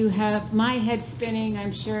 You have my head spinning.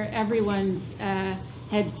 I'm sure everyone's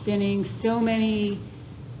head spinning. So many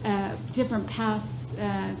different past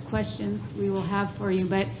questions we will have for you,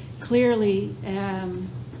 but clearly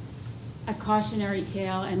a cautionary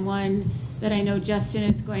tale, and one that I know Justin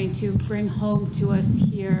is going to bring home to us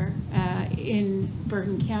here in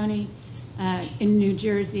Bergen County, in New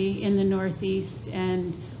Jersey, in the Northeast,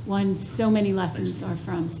 and one so many lessons are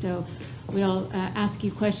from. So we'll ask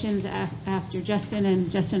you questions after Justin, and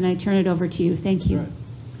Justin, I turn it over to you. Thank you.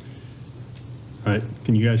 All right.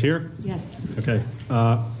 Can you guys hear? Yes. Okay.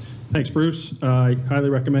 Thanks, Bruce. I highly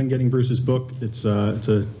recommend getting Bruce's book. It's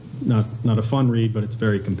not a fun read, but it's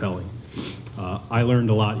very compelling. I learned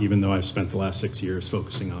a lot, even though I've spent the last 6 years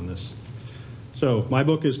focusing on this. So my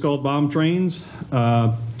book is called Bomb Trains.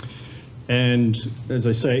 And as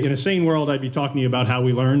I say, in a sane world, I'd be talking to you about how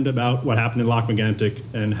we learned about what happened in Lac Mégantic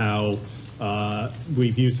and how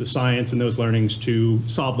we've used the science and those learnings to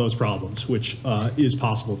solve those problems, which is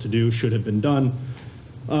possible to do, should have been done.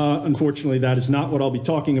 Unfortunately, that is not what I'll be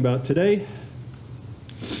talking about today.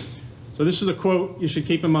 So this is a quote you should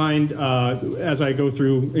keep in mind as I go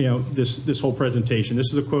through, this whole presentation.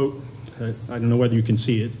 This is a quote. I don't know whether you can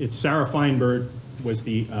see it. It's Sarah Feinberg, was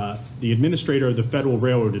the administrator of the Federal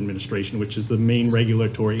Railroad Administration, which is the main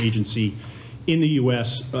regulatory agency in the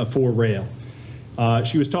U.S. For rail.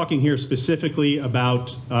 She was talking here specifically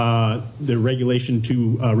about the regulation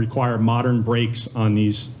to require modern brakes on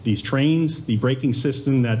these trains. The braking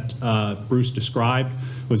system that Bruce described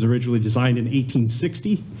was originally designed in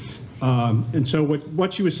 1860. And so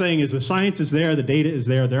what she was saying is the science is there, the data is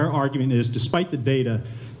there. Their argument is, despite the data,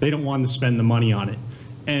 they don't want to spend the money on it.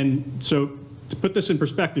 And so to put this in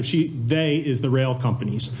perspective, they is the rail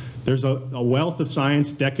companies. There's a wealth of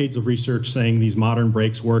science, decades of research saying these modern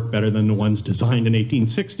brakes work better than the ones designed in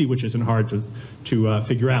 1860, which isn't hard to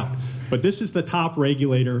figure out. But this is the top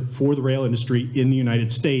regulator for the rail industry in the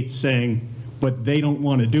United States saying, but they don't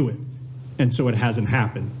want to do it. And so it hasn't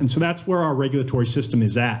happened. And so that's where our regulatory system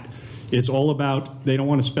is at. It's all about they don't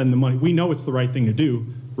want to spend the money. We know it's the right thing to do.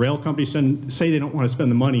 Rail companies say they don't want to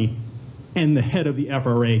spend the money, and the head of the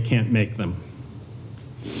FRA can't make them.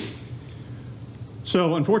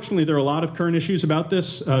 So unfortunately, there are a lot of current issues about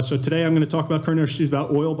this. So today I'm going to talk about current issues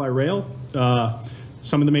about oil by rail,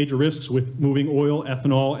 some of the major risks with moving oil,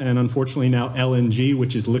 ethanol, and unfortunately now LNG,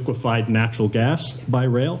 which is liquefied natural gas, by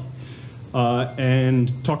rail,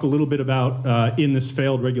 and talk a little bit about, in this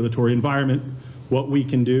failed regulatory environment, what we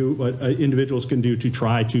can do, what individuals can do to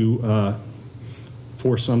try to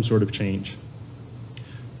force some sort of change.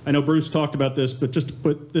 I know Bruce talked about this, but just to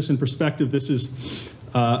put this in perspective, this is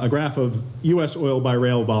a graph of U.S. oil by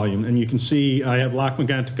rail volume. And you can see I have Lac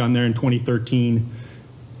Mégantic on there in 2013.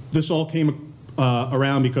 This all came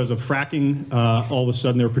around because of fracking. All of a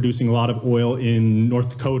sudden, they were producing a lot of oil in North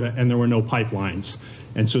Dakota, and there were no pipelines.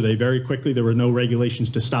 And so they very quickly, there were no regulations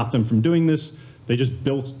to stop them from doing this. They just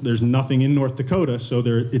built, there's nothing in North Dakota, so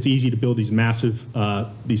it's easy to build these massive,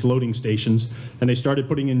 these loading stations, and they started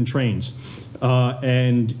putting in trains.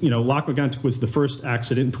 And, Lac Mégantic was the first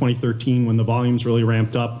accident in 2013 when the volumes really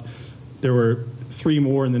ramped up. There were 3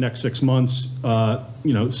 more in the next 6 months,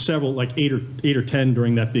 several, like 8 or 10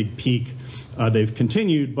 during that big peak. They've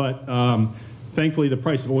continued, but thankfully the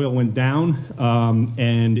price of oil went down,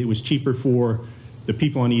 and it was cheaper for the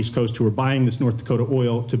people on the East Coast who were buying this North Dakota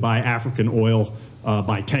oil to buy African oil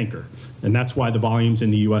by tanker. And that's why the volumes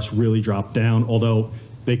in the U.S. really dropped down, although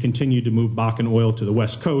they continued to move Bakken oil to the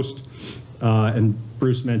West Coast. And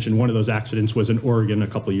Bruce mentioned one of those accidents was in Oregon a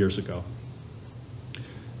couple of years ago.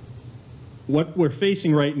 What we're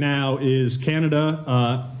facing right now is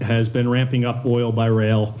Canada has been ramping up oil by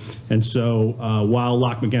rail. And so while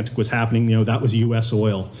Lac Mégantic was happening, that was U.S.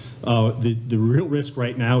 oil. The real risk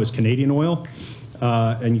right now is Canadian oil.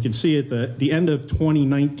 And you can see at the end of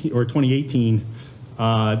 2019 or 2018,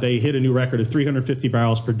 they hit a new record of 350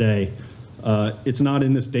 barrels per day. It's not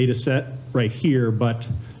in this data set right here, but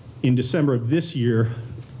in December of this year,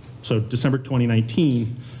 so December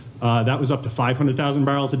 2019, that was up to 500,000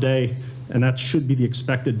 barrels a day, and that should be the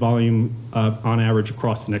expected volume on average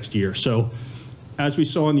across the next year. So as we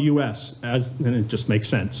saw in the US, and it just makes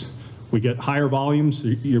sense, we get higher volumes,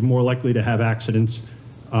 you're more likely to have accidents.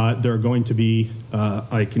 There are going to be,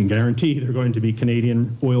 I can guarantee, there are going to be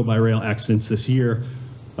Canadian oil by rail accidents this year.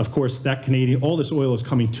 Of course, that all this oil is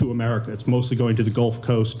coming to America. It's mostly going to the Gulf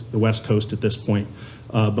Coast, the West Coast at this point.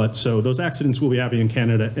 But so those accidents will be happening in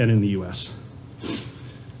Canada and in the US.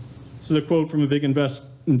 This is a quote from a big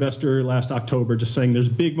investor last October, just saying there's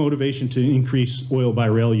big motivation to increase oil by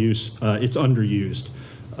rail use. It's underused.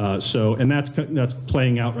 And that's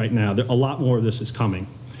playing out right now. A lot more of this is coming.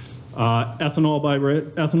 Ethanol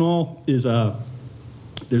is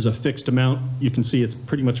there's a fixed amount. You can see it's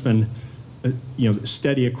pretty much been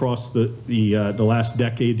steady across the last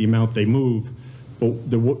decade, the amount they move. But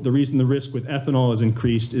the reason the risk with ethanol has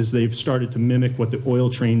increased is they've started to mimic what the oil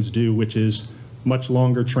trains do, which is much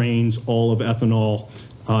longer trains, all of ethanol.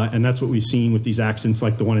 And that's what we've seen with these accidents,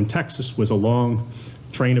 like the one in Texas was a long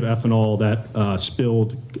train of ethanol that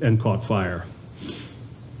spilled and caught fire.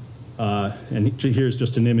 And here's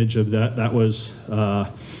just an image of that. That was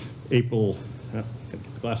April. Gotta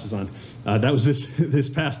get the glasses on. That was this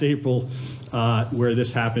past April where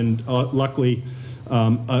this happened. Luckily,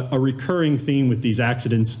 a recurring theme with these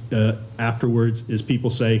accidents afterwards is people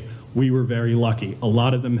say, we were very lucky. A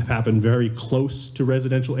lot of them happened very close to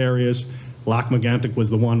residential areas. Lac-Mégantic was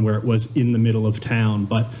the one where it was in the middle of town.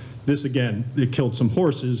 But this, again, it killed some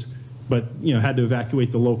horses, but had to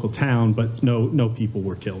evacuate the local town, but no people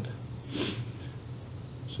were killed.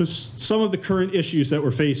 So some of the current issues that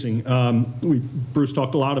we're facing, Bruce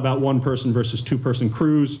talked a lot about one-person versus two-person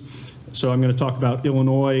crews. So I'm going to talk about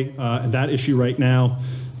Illinois and that issue right now.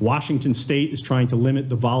 Washington State is trying to limit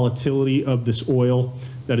the volatility of this oil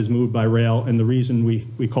that is moved by rail, and the reason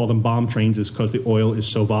we call them bomb trains is because the oil is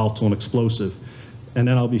so volatile and explosive. And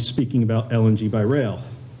then I'll be speaking about LNG by rail.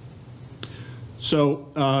 So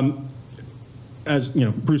as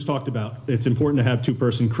Bruce talked about, it's important to have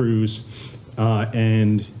two-person crews,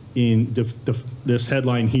 and in this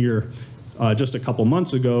headline here, just a couple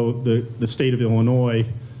months ago, the state of Illinois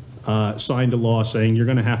signed a law saying you're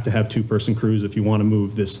going to have two-person crews if you want to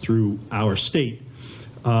move this through our state,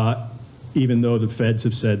 even though the feds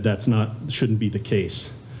have said shouldn't be the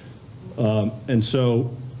case. And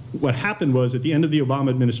so what happened was, at the end of the Obama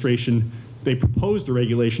administration, they proposed a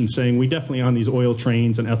regulation saying we definitely, on these oil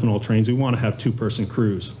trains and ethanol trains, we want to have two-person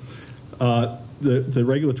crews. The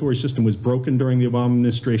regulatory system was broken during the Obama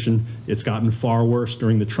administration. It's gotten far worse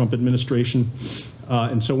during the Trump administration.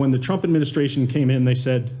 And so when the Trump administration came in, they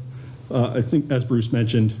said, I think, as Bruce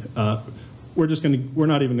mentioned, we're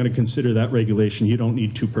not even going to consider that regulation. You don't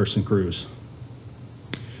need two-person crews.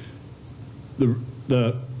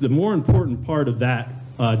 The more important part of that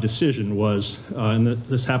decision was, and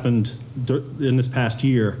this happened in this past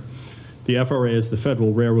year, the FRA is the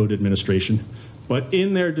Federal Railroad Administration, but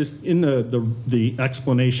in the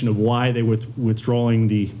explanation of why they were withdrawing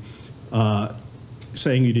the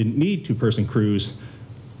saying you didn't need two-person crews,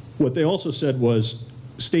 what they also said was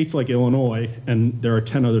states like Illinois, and there are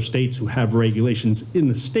 10 other states who have regulations in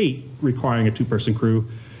the state requiring a two-person crew.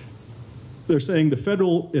 They're saying if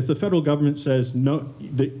the federal government says no,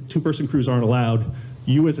 the two-person crews aren't allowed,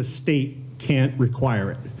 you as a state can't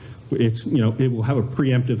require it. It will have a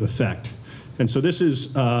preemptive effect. And so this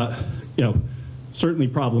is certainly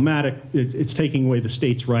problematic. It's taking away the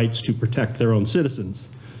state's rights to protect their own citizens.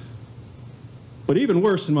 But even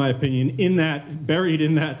worse, in my opinion, buried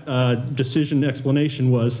in that decision explanation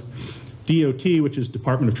was DOT, which is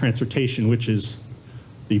Department of Transportation, which is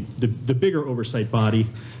the bigger oversight body.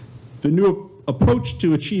 The new approach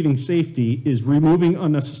to achieving safety is removing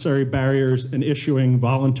unnecessary barriers and issuing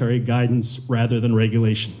voluntary guidance rather than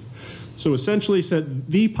regulation. So essentially said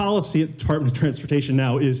the policy at the Department of Transportation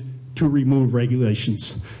now is to remove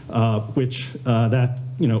regulations, which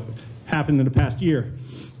happened in the past year.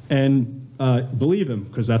 And believe them,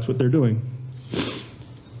 because that's what they're doing.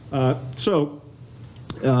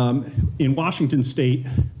 In Washington State,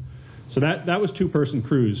 so that was two-person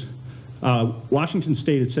crews. Washington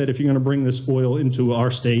State had said if you're going to bring this oil into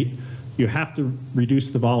our state, you have to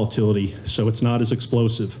reduce the volatility so it's not as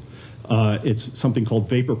explosive. It's something called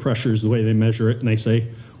vapor pressure is the way they measure it, and they say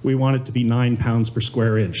we want it to be 9 pounds per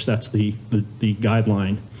square inch. That's the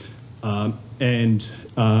guideline.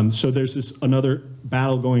 So there's another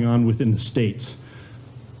battle going on within the states.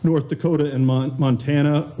 North Dakota and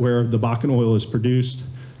Montana, where the Bakken oil is produced,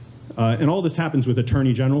 And all this happens with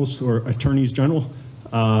attorney generals or attorneys general.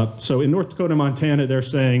 So in North Dakota, Montana, they're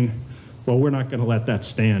saying, well, we're not going to let that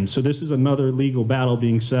stand. So this is another legal battle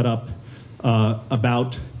being set up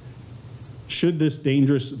about should this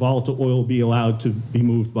dangerous volatile oil be allowed to be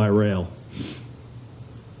moved by rail.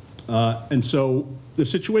 And so the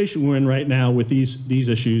situation we're in right now with these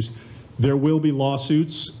issues, there will be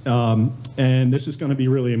lawsuits, and this is going to be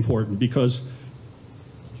really important because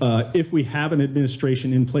if we have an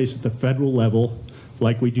administration in place at the federal level,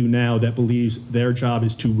 like we do now, that believes their job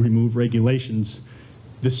is to remove regulations,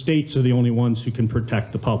 the states are the only ones who can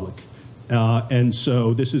protect the public. And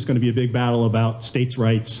so this is going to be a big battle about states'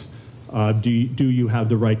 rights. Do you have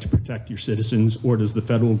the right to protect your citizens, or does the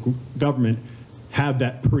federal government have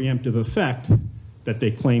that preemptive effect that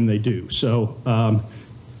they claim they do? So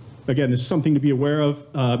again, this is something to be aware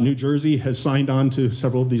of. New Jersey has signed on to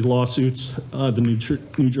several of these lawsuits, the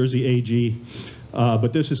New Jersey AG.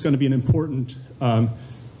 But this is going to be an important,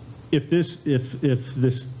 if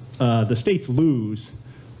the states lose,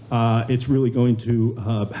 it's really going to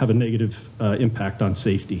have a negative impact on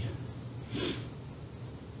safety.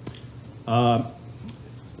 Let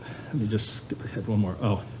me just skip ahead one more.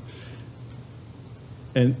 Oh.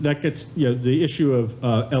 And that gets, the issue of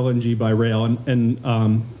LNG by rail,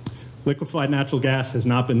 and liquefied natural gas has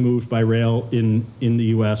not been moved by rail in the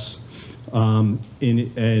U.S.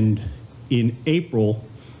 And in April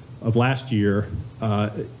of last year,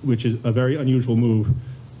 which is a very unusual move,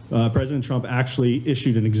 President Trump actually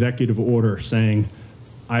issued an executive order saying,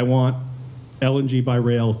 I want LNG by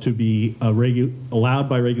rail to be allowed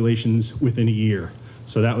by regulations within a year.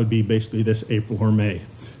 So that would be basically this April or May.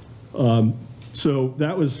 So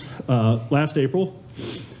that was last April.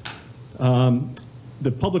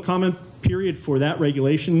 The public comment period for that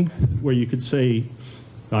regulation, where you could say,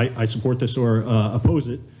 I support this or oppose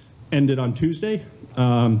it, ended on Tuesday.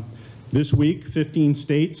 This week, 15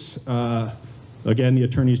 states, again, the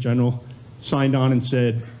attorneys general, signed on and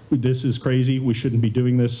said, this is crazy, we shouldn't be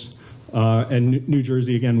doing this. And New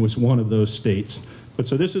Jersey, again, was one of those states. But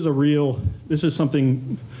so this is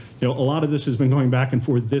something, a lot of this has been going back and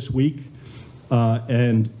forth this week.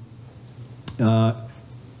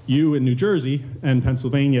 You in New Jersey and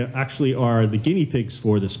Pennsylvania actually are the guinea pigs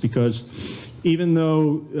for this, because even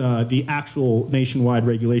though the actual nationwide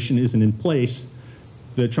regulation isn't in place,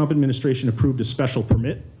 the Trump administration approved a special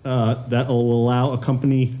permit that will allow a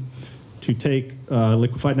company to take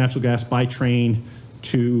liquefied natural gas by train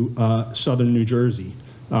to southern New Jersey.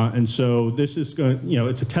 And so this is going,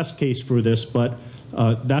 it's a test case for this, but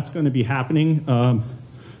that's going to be happening.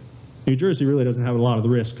 New Jersey really doesn't have a lot of the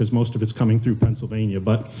risk because most of it's coming through Pennsylvania.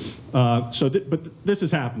 But but this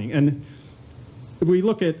is happening. And if we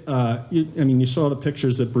look at, you saw the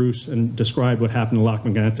pictures that Bruce and described what happened in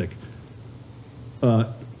Lac-Mégantic.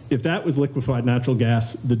 If that was liquefied natural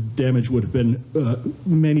gas, the damage would have been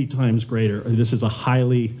many times greater. This is a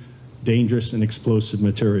highly dangerous and explosive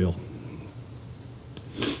material.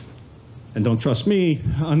 And don't trust me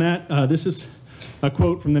on that. This is a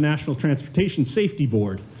quote from the National Transportation Safety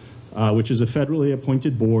Board, which is a federally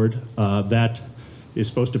appointed board that is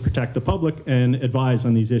supposed to protect the public and advise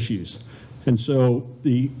on these issues. And so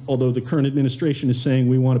although the current administration is saying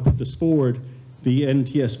we want to put this forward, the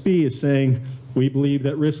NTSB is saying we believe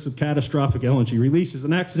that risks of catastrophic LNG releases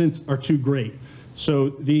and accidents are too great.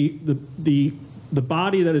 So the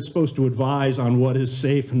body that is supposed to advise on what is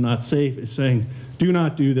safe and not safe is saying, do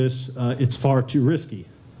not do this, it's far too risky.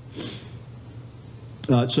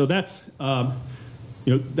 So that's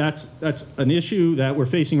that's an issue that we're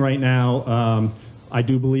facing right now. I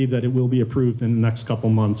do believe that it will be approved in the next couple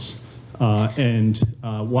months.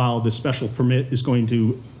 While the special permit is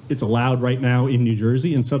it's allowed right now in New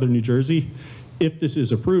Jersey, in southern New Jersey, if this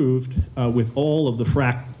is approved, with all of the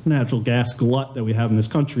fracked natural gas glut that we have in this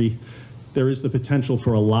country, there is the potential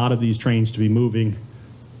for a lot of these trains to be moving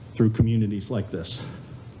through communities like this.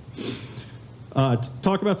 To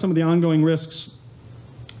talk about some of the ongoing risks,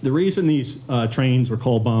 the reason these trains were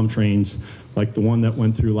called bomb trains, like the one that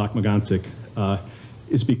went through Lac-Mégantic,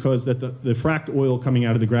 is because that the fracked oil coming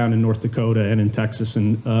out of the ground in North Dakota and in Texas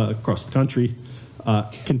and across the country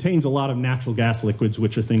contains a lot of natural gas liquids,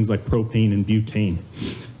 which are things like propane and butane.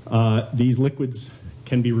 These liquids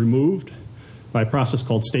can be removed by a process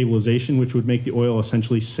called stabilization, which would make the oil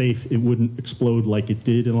essentially safe. It wouldn't explode like it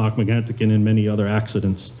did in Lac-Mégantic and in many other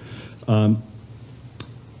accidents. And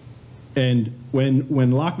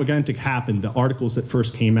when Lac-Mégantic happened, the articles that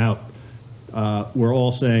first came out were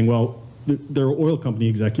all saying, well, there are oil company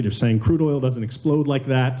executives saying crude oil doesn't explode like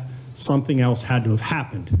that. something else had to have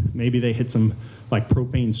happened. Maybe they hit some like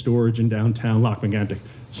propane storage in downtown Lochmagantic.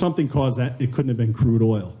 Something caused that. It couldn't have been crude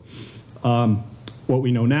oil. What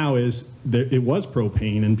we know now is that it was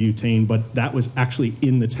propane and butane, but that was actually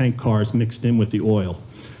in the tank cars mixed in with the oil.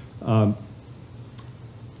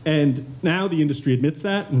 And now the industry admits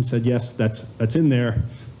that and said, yes, that's in there,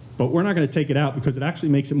 but we're not going to take it out because it actually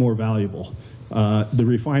makes it more valuable. The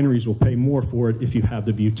refineries will pay more for it if you have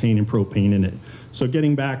the butane and propane in it. So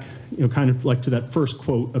getting back, kind of like to that first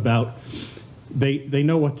quote about they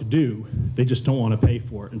know what to do, they just don't want to pay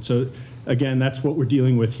for it. And so again, that's what we're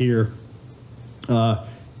dealing with here.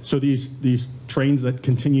 So these trains that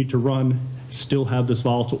continue to run still have this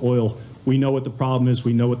volatile oil. We know what the problem is.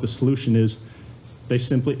 We know what the solution is.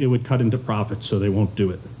 It would cut into profits, so they won't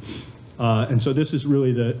do it. And so this is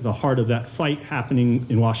really the heart of that fight happening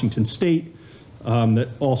in Washington State. That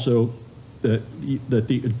also that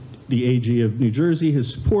the AG of New Jersey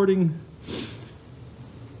is supporting.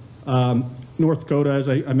 North Dakota, as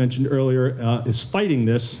I mentioned earlier, is fighting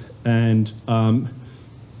this and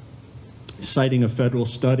citing a federal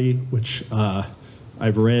study, which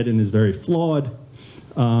I've read and is very flawed.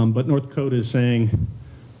 But North Dakota is saying,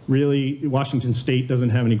 really, Washington State doesn't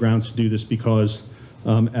have any grounds to do this because,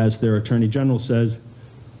 as their Attorney General says,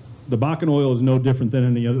 the Bakken oil is no different than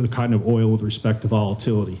any other kind of oil with respect to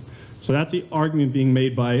volatility. So that's the argument being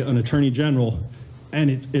made by an Attorney General, and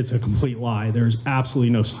it's a complete lie. There's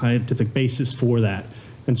absolutely no scientific basis for that.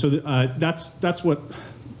 And so that's what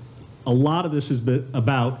a lot of this is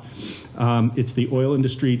about. It's the oil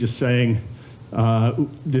industry just saying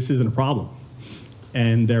this isn't a problem.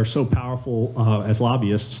 And they're so powerful as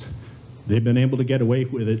lobbyists, they've been able to get away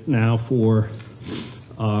with it now for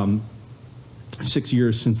 6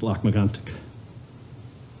 years since Lochmagantic.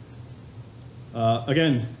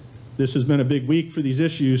 Again, this has been a big week for these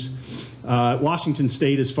issues. Washington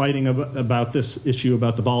State is fighting about this issue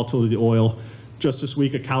about the volatility of the oil. Just this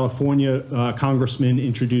week, a California congressman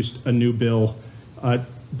introduced a new bill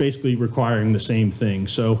basically requiring the same thing.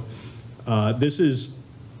 So this is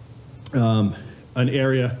an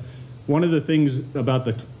area. One of the things about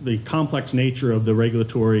the complex nature of the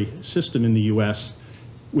regulatory system in the U.S.,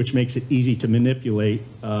 which makes it easy to manipulate,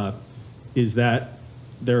 is that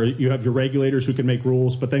you have your regulators who can make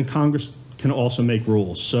rules, but then Congress can also make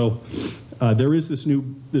rules. So there is this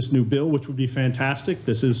new bill, which would be fantastic.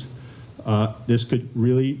 This could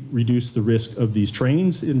really reduce the risk of these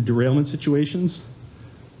trains in derailment situations.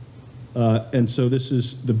 And so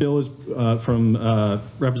the bill is from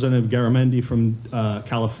Representative Garamendi from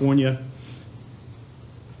California,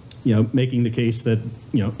 making the case that,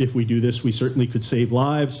 if we do this, we certainly could save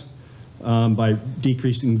lives by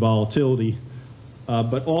decreasing volatility.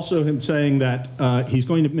 But also him saying that he's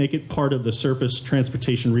going to make it part of the surface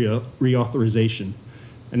transportation reauthorization.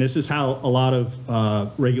 And this is how a lot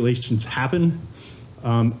of regulations happen.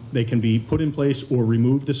 They can be put in place or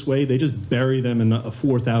removed this way. They just bury them in a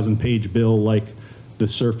 4,000-page bill like the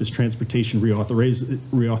Surface Transportation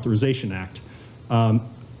Reauthorization Act.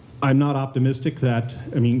 I'm not optimistic that,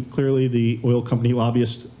 clearly the oil company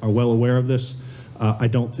lobbyists are well aware of this. I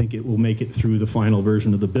don't think it will make it through the final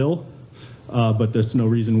version of the bill, but there's no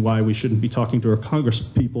reason why we shouldn't be talking to our Congress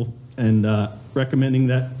people and recommending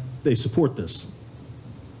that they support this.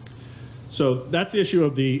 So that's the issue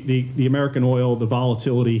of the American oil, the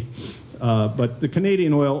volatility. But the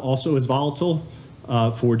Canadian oil also is volatile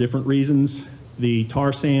for different reasons. The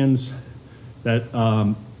tar sands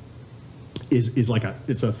that is like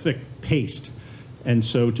it's a thick paste. And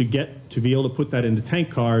so to be able to put that into tank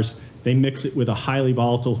cars, they mix it with a highly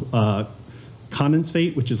volatile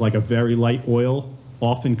condensate, which is like a very light oil,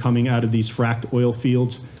 often coming out of these fracked oil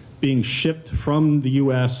fields, being shipped from the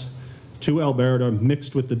U.S. to Alberta,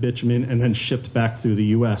 mixed with the bitumen, and then shipped back through the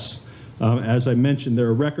U.S. As I mentioned, there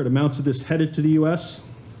are record amounts of this headed to the U.S.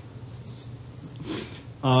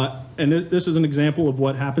 And this is an example of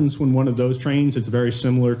what happens when one of those trains. It's very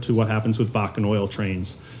similar to what happens with Bakken oil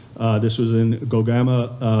trains. This was in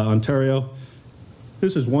Gogama, Ontario.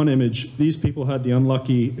 This is one image. These people had the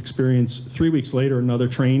unlucky experience. 3 weeks later, another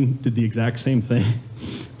train did the exact same thing.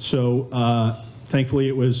 So thankfully,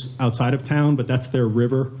 it was outside of town, but that's their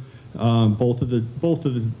river. Both of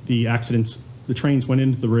the accidents, the trains went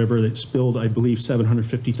into the river. They spilled, I believe,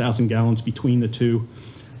 750,000 gallons between the two.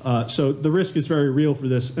 So the risk is very real for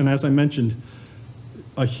this. And as I mentioned,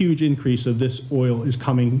 a huge increase of this oil is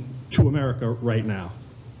coming to America right now.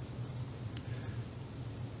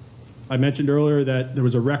 I mentioned earlier that there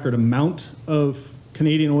was a record amount of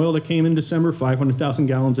Canadian oil that came in December, 500,000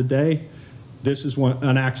 gallons a day. This is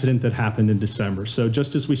an accident that happened in December. So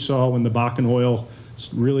just as we saw when the Bakken oil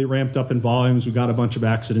really ramped up in volumes, we got a bunch of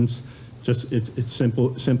accidents. Just it's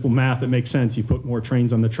simple math. It makes sense. You put more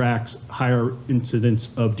trains on the tracks, higher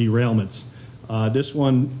incidence of derailments. This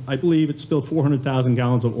one, I believe it spilled 400,000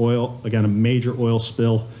 gallons of oil. Again, a major oil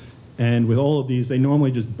spill. And with all of these, they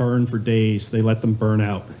normally just burn for days. They let them burn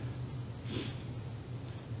out.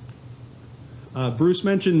 Bruce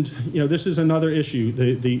mentioned, this is another issue,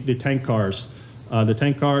 the tank cars. The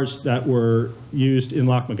tank cars that were used in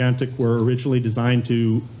Lac-Mégantic were originally designed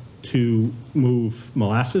to move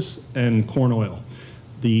molasses and corn oil.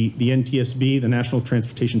 The NTSB, the National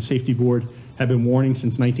Transportation Safety Board, had been warning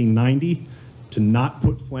since 1990 to not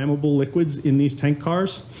put flammable liquids in these tank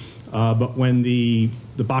cars. But when the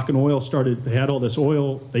Bakken oil started, they had all this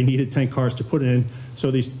oil, they needed tank cars to put it in. So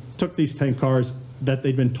they took these tank cars that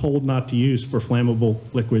they'd been told not to use for flammable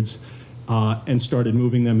liquids and started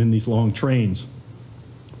moving them in these long trains.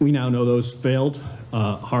 We now know those failed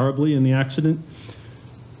horribly in the accident.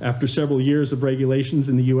 After several years of regulations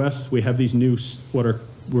in the US, we have these new,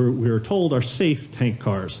 we are told are safe tank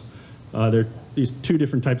cars. They're these two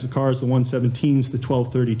different types of cars, the 117s, the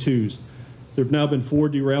 1232s. There have now been 4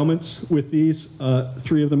 derailments with these,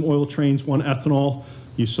 3 of them oil trains, 1 ethanol.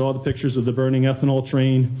 You saw the pictures of the burning ethanol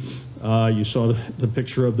train. You saw the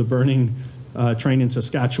picture of the burning train in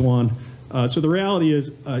Saskatchewan. So the reality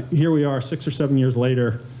is, here we are 6 or 7 years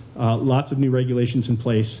later, lots of new regulations in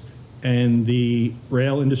place, and the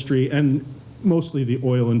rail industry, and mostly the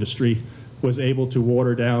oil industry, was able to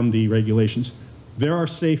water down the regulations. There are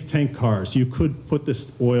safe tank cars. You could put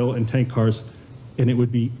this oil in tank cars, and it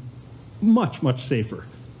would be much, much safer.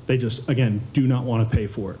 They just, again, do not want to pay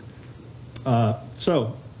for it.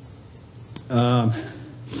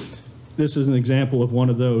 This is an example of one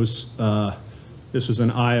of those. This was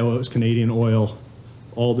in Iowa. It was Canadian Oil.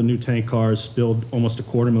 All the new tank cars spilled almost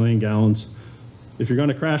 250,000 gallons. If you're going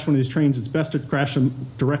to crash one of these trains, it's best to crash them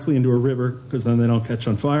directly into a river, because then they don't catch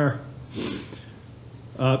on fire.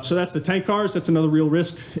 So that's the tank cars. That's another real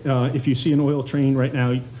risk. If you see an oil train right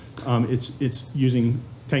now, it's using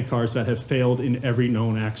tank cars that have failed in every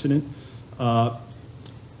known accident.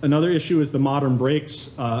 Another issue is the modern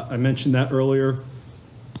brakes. I mentioned that earlier.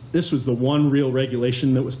 This was the one real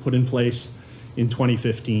regulation that was put in place in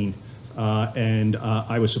 2015. And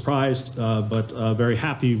I was surprised, but very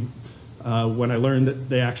happy when I learned that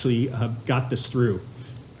they actually got this through.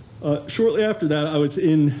 Shortly after that, I was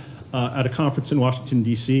at a conference in Washington,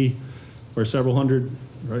 D.C., where several hundred,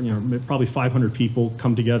 probably 500 people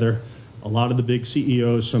come together. A lot of the big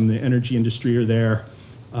CEOs from the energy industry are there.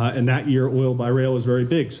 And that year, oil by rail was very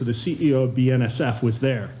big. So the CEO of BNSF was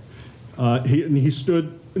there. He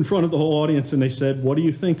stood in front of the whole audience, and they said, "What do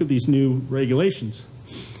you think of these new regulations?"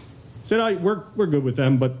 He said, we're good with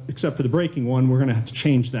them, but except for the braking one, we're going to have to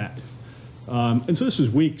change that. And so this was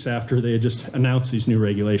weeks after they had just announced these new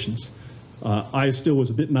regulations. I still was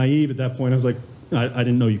a bit naive at that point. I was like, I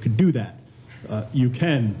didn't know you could do that. You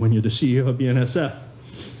can when you're the CEO of BNSF.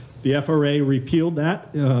 The FRA repealed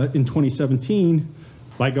that in 2017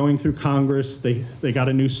 by going through Congress. They got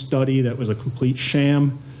a new study that was a complete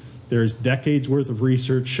sham. There's decades worth of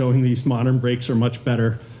research showing these modern brakes are much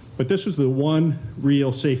better. But this was the one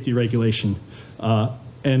real safety regulation.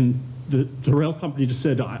 And the rail company just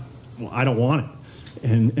said, well, I don't want it.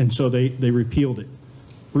 And so they repealed it.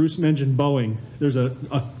 Bruce mentioned Boeing. There's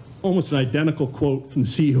almost an identical quote from the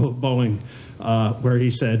CEO of Boeing where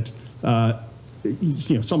he said,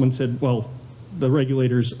 someone said, well, the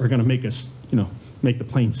regulators are going to make us, make the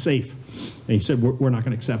plane safe. And he said, we're not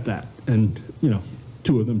going to accept that. And,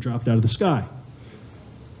 2 of them dropped out of the sky.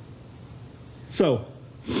 So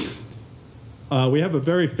we have a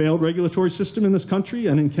very failed regulatory system in this country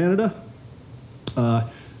and in Canada.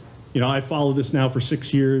 I followed this now for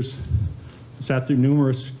 6 years. Sat through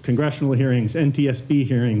numerous congressional hearings, NTSB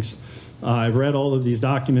hearings. I've read all of these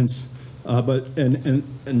documents,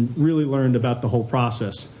 and really learned about the whole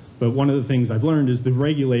process. But one of the things I've learned is the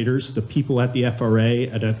regulators, the people at the FRA,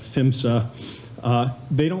 at PHMSA,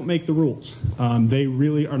 they don't make the rules. They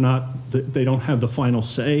really are not, they don't have the final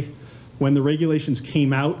say. When the regulations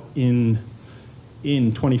came out in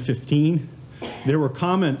 2015, there were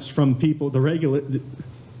comments from people,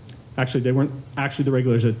 actually, they weren't actually the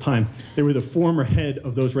regulators at the time. They were the former head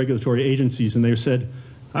of those regulatory agencies, and they said,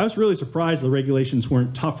 I was really surprised the regulations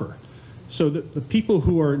weren't tougher. So the people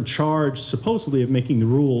who are in charge, supposedly, of making the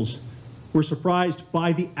rules were surprised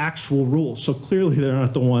by the actual rules. So clearly, they're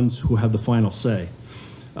not the ones who have the final say.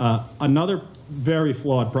 Another very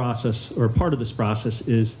flawed process, or part of this process,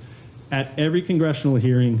 is at every congressional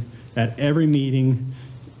hearing, at every meeting,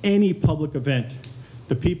 any public event,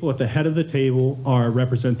 The people at the head of the table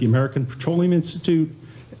represent the American Petroleum Institute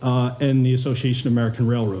and the Association of American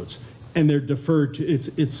Railroads. And they're deferred to,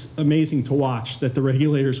 it's amazing to watch that the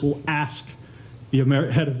regulators will ask the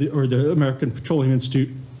head of the American Petroleum Institute,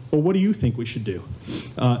 well, what do you think we should do?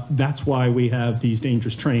 That's why we have these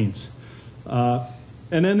dangerous trains.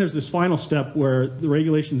 And then there's this final step where the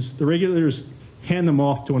regulators hand them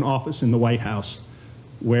off to an office in the White House,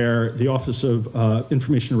 where the Office of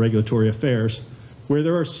Information and Regulatory Affairs, where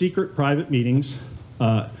there are secret private meetings.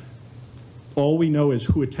 All we know is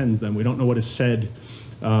who attends them. We don't know what is said.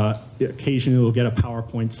 Occasionally we'll get a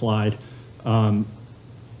PowerPoint slide.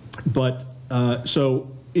 So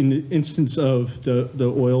in the instance of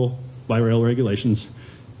the oil by rail regulations,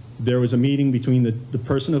 there was a meeting between the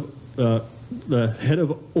person of the head of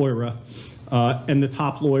OIRA and the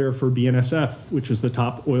top lawyer for BNSF, which was the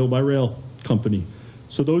top oil by rail company.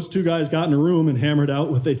 So those two guys got in a room and hammered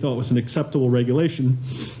out what they thought was an acceptable regulation,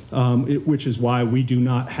 which is why we do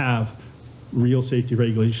not have real safety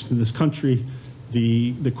regulations in this country.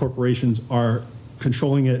 The corporations are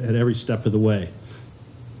controlling it at every step of the way.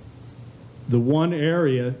 The one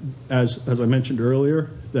area, as I mentioned earlier,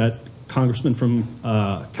 that Congressman from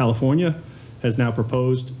California has now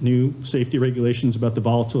proposed new safety regulations about the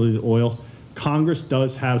volatility of the oil. Congress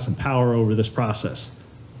does have some power over this process.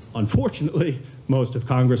 Unfortunately, most of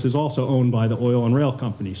Congress is also owned by the oil and rail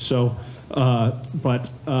companies. So,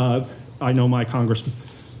 I know my congressman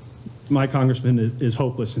is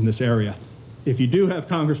hopeless in this area. If you do have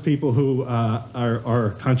congresspeople who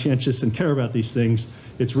are conscientious and care about these things,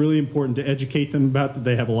 it's really important to educate them about that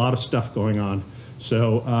they have a lot of stuff going on.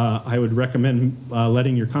 So I would recommend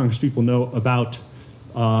letting your congresspeople know about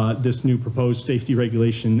this new proposed safety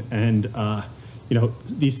regulation. And you know,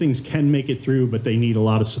 these things can make it through, but they need a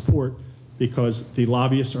lot of support because the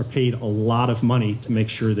lobbyists are paid a lot of money to make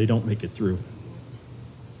sure they don't make it through.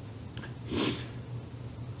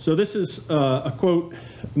 So this is a quote.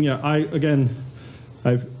 You know,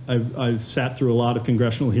 I've sat through a lot of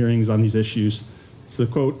congressional hearings on these issues. So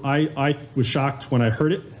the quote, I was shocked when I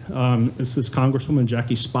heard it. This is Congresswoman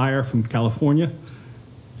Jackie Speier from California.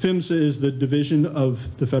 PHMSA is the division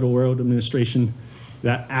of the Federal Railroad Administration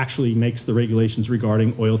that actually makes the regulations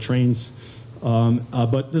regarding oil trains.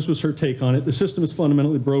 But this was her take on it. The system is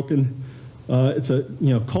fundamentally broken.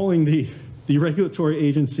 Calling the regulatory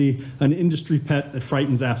agency an industry pet that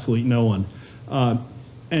frightens absolutely no one.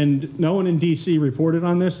 And no one in DC reported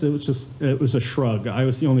on this. It was a shrug. I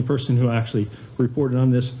was the only person who actually reported on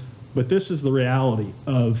this. But this is the reality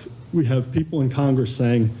of, we have people in Congress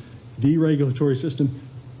saying the regulatory system,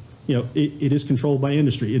 you know, it is controlled by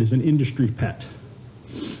industry. It is an industry pet.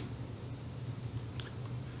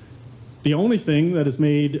 The only thing that has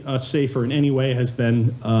made us safer in any way has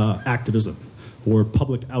been activism or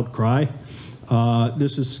public outcry.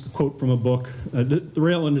 This is a quote from a book. The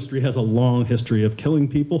rail industry has a long history of killing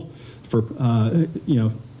people for,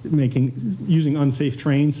 using unsafe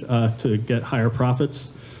trains to get higher profits.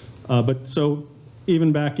 But so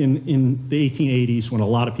even back in the 1880s, when a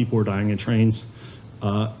lot of people were dying in trains,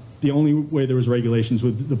 the only way there was regulations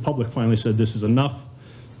was the public finally said this is enough.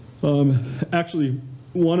 Actually,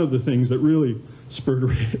 one of the things that really spurred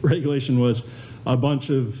regulation was a bunch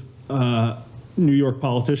of New York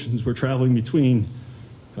politicians were traveling between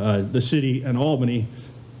the city and Albany,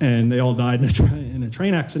 and they all died in a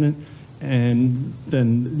train accident. And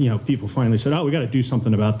then, you know, people finally said, "Oh, we got to do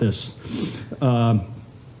something about this."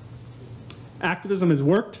 Activism has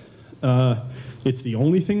worked. It's the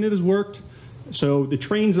only thing that has worked. So the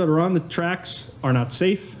trains that are on the tracks are not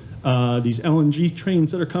safe. These LNG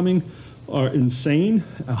trains that are coming are insane,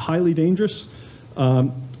 highly dangerous,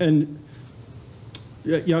 and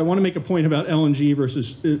yeah, I want to make a point about LNG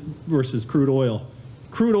versus crude oil.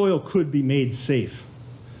 Crude oil could be made safe.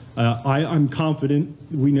 I'm confident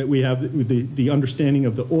we have the understanding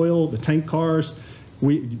of the oil, the tank cars.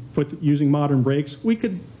 Using modern brakes, we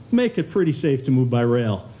could make it pretty safe to move by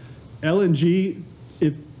rail. LNG,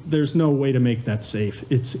 there's no way to make that safe.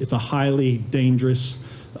 It's a highly dangerous,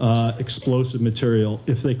 explosive material.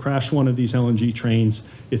 If they crash one of these LNG trains,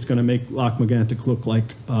 it's going to make Lac-Mégantic look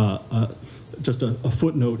like just a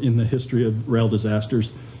footnote in the history of rail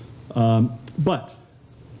disasters. But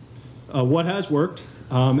what has worked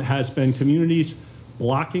has been communities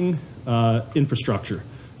blocking infrastructure.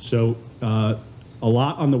 So a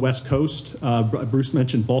lot on the West Coast. Bruce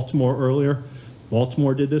mentioned Baltimore earlier.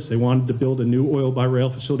 Baltimore did this. They wanted to build a new oil by rail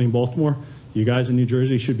facility in Baltimore. You guys in New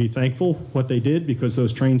Jersey should be thankful what they did, because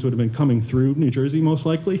those trains would have been coming through New Jersey most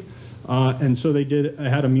likely. And so they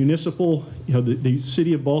had a municipal, the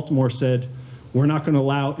city of Baltimore said, we're not going to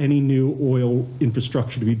allow any new oil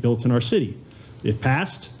infrastructure to be built in our city. It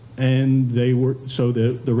passed, and the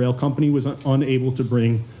rail company was unable to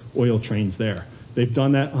bring oil trains there. They've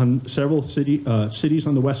done that on several cities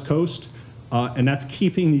on the West Coast, and that's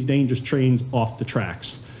keeping these dangerous trains off the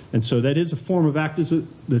tracks. And so that is a form of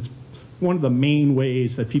activism. That's one of the main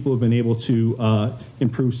ways that people have been able to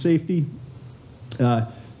improve safety.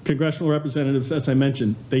 Congressional representatives, as I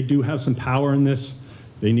mentioned, they do have some power in this.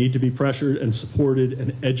 They need to be pressured and supported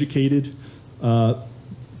and educated.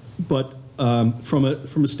 But from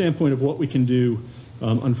a standpoint of what we can do,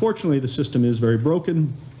 unfortunately, the system is very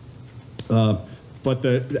broken. But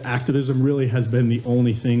the activism really has been the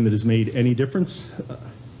only thing that has made any difference.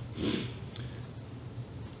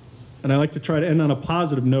 And I like to try to end on a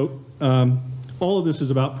positive note. All of this is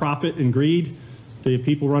about profit and greed. The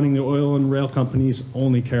people running the oil and rail companies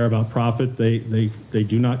only care about profit. They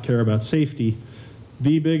do not care about safety.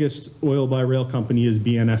 The biggest oil by rail company is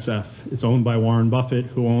BNSF. It's owned by Warren Buffett,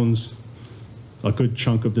 who owns a good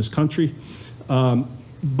chunk of this country.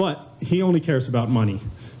 But he only cares about money.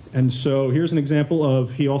 And so here's an example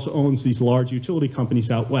of, he also owns these large utility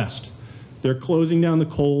companies out west. They're closing down the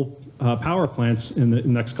coal power plants in the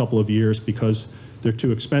next couple of years because they're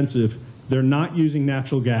too expensive. They're not using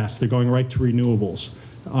natural gas. They're going right to renewables.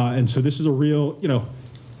 And so this is a real,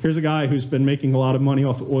 here's a guy who's been making a lot of money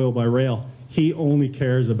off of oil by rail. He only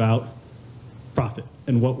cares about profit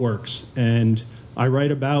and what works. And I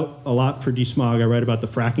write about a lot for DeSmog. I write about the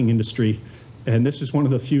fracking industry. And this is one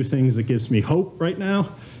of the few things that gives me hope right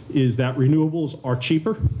now, is that renewables are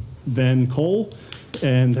cheaper than coal.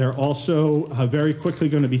 And they're also very quickly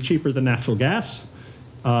going to be cheaper than natural gas.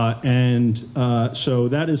 So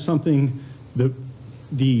that is something,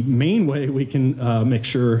 the main way we can make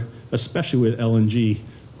sure, especially with LNG,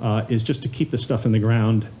 is just to keep the stuff in the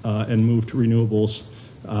ground and move to renewables,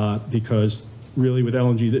 because really with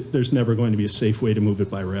LNG, there's never going to be a safe way to move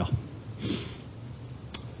it by rail.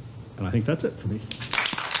 And I think that's it for me.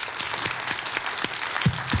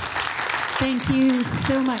 Thank you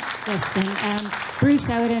so much, Weston. Bruce,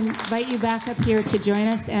 I would invite you back up here to join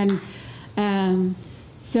us. And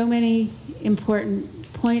so many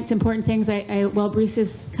important points, important things. While Bruce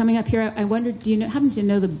is coming up here, I wondered, do you happen to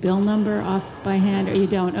know the bill number off by hand, or you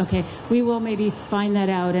don't? Okay, we will maybe find that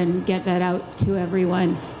out and get that out to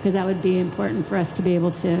everyone, because that would be important for us to be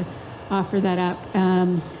able to offer that up.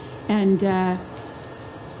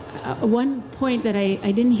 One point that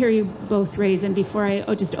I didn't hear you both raise, and before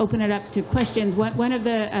I just open it up to questions, one of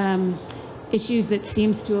the issues that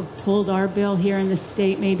seems to have pulled our bill here in the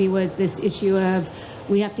state maybe was this issue of,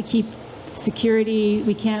 we have to keep security,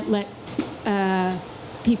 we can't let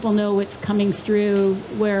people know what's coming through,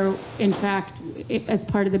 where in fact, as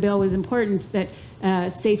part of the bill was important that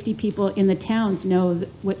safety people in the towns know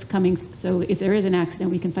what's coming, so if there is an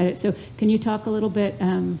accident, we can fight it. So can you talk a little bit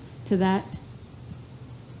to that?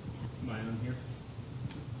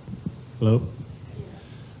 Hello?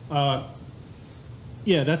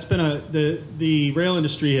 Yeah, that's been the rail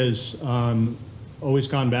industry has always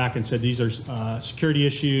gone back and said these are security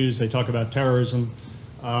issues. They talk about terrorism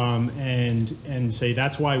and say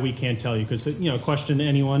that's why we can't tell you. Because, a question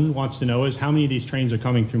anyone wants to know is how many of these trains are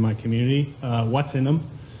coming through my community, what's in them.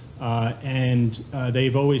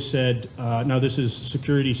 They've always said, no, this is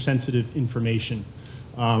security sensitive information.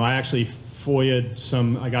 I actually FOIA'd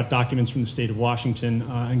I got documents from the state of Washington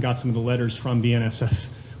and got some of the letters from BNSF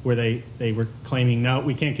where they were claiming, no,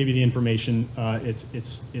 we can't give you the information, it's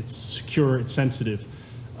secure, it's sensitive.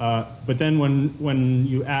 But then when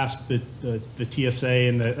you ask the TSA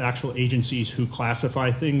and the actual agencies who classify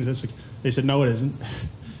things, they said, no, it isn't.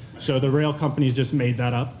 So the rail companies just made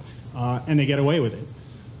that up, and they get away with it.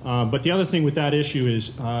 But the other thing with that issue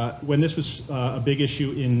is, when this was a big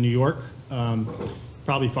issue in New York,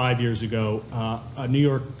 probably 5 years ago, a New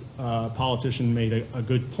York politician made a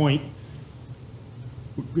good point.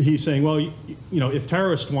 He's saying, well, if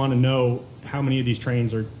terrorists want to know how many of these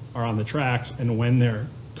trains are on the tracks and when they're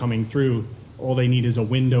coming through, all they need is a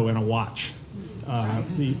window and a watch.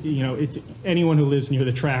 Anyone who lives near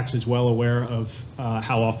the tracks is well aware of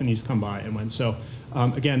how often he's come by and when. So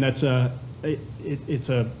again, that's it's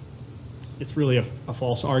really a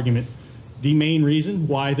false argument. The main reason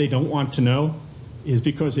why they don't want to know is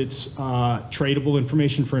because it's tradable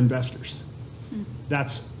information for investors.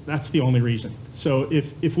 That's the only reason. So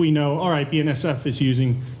if we know, all right, BNSF is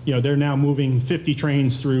using, they're now moving 50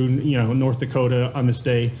 trains through, North Dakota on this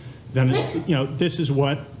day, then, this is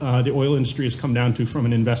what the oil industry has come down to from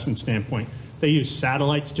an investment standpoint. They use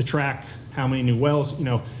satellites to track how many new wells,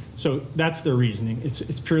 so that's their reasoning.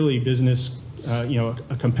 It's purely business,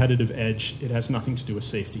 a competitive edge. It has nothing to do with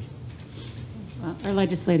safety. Well, our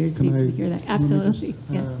legislators need to hear that. Absolutely,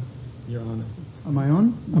 yes. You're on it. Am I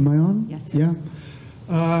on? Am I on? Yes. Yeah.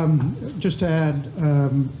 Just to add,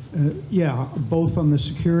 yeah, both on the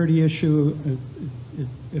security issue,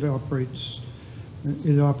 it operates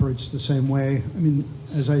the same way. I mean,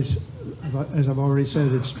 as I've already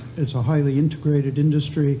said, it's a highly integrated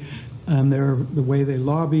industry, and the way they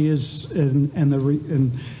lobby is and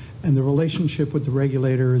the relationship with the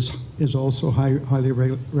regulator is also highly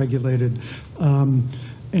regulated, and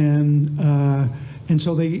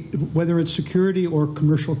so whether it's security or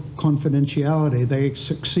commercial confidentiality, they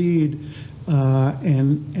succeed,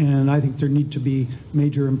 and I think there need to be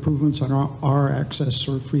major improvements on our access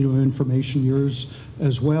or freedom of information, yours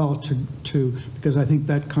as well, because I think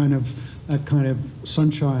that kind of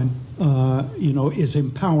sunshine, is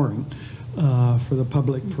empowering for the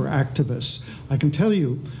public, for activists. I can tell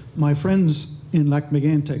you, my friends in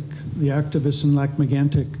Lac-Mégantic, the activists in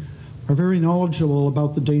Lac-Mégantic, are very knowledgeable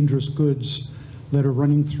about the dangerous goods that are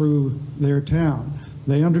running through their town.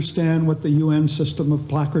 They understand what the UN system of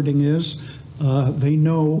placarding is. They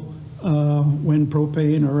know when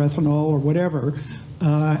propane or ethanol or whatever,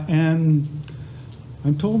 and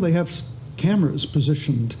I'm told they have cameras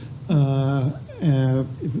positioned.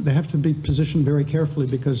 They have to be positioned very carefully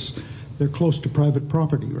because they're close to private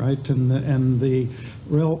property, right? And the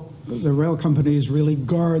rail companies really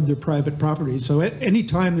guard their private property. So at any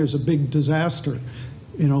time there's a big disaster,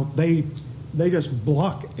 they just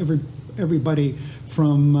block everybody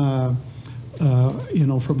from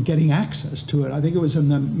from getting access to it. I think it was in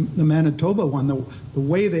the Manitoba one, the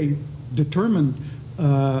way they determined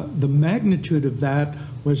the magnitude of that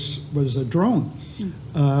was a drone.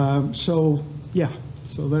 So yeah,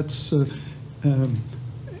 so that's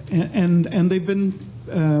and they've been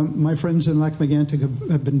my friends in Lac-Mégantic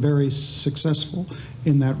have been very successful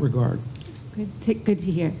in that regard. Good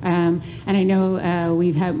to hear. And I know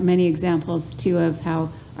we've had many examples, too, of how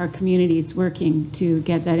our community is working to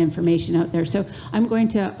get that information out there. So I'm going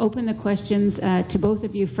to open the questions to both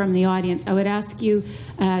of you from the audience. I would ask you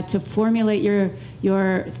to formulate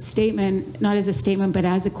your statement, not as a statement, but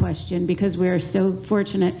as a question, because we're so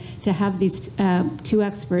fortunate to have these two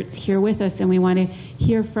experts here with us, and we want to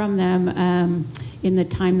hear from them in the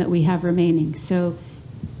time that we have remaining. So,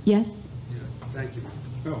 yes? Yeah, thank you.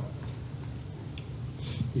 Oh.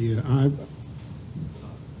 Yeah,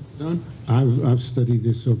 I've studied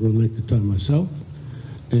this over a length of time myself,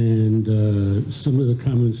 and some of the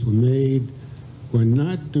comments were made were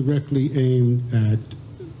not directly aimed at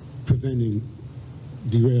preventing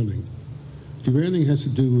derailing. Derailing has to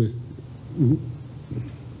do with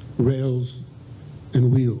rails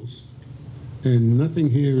and wheels, and nothing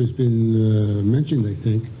here has been mentioned, I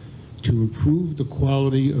think, to improve the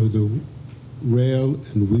quality of the rail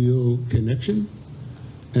and wheel connection,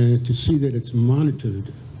 and to see that it's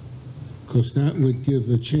monitored, because that would give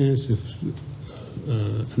a chance if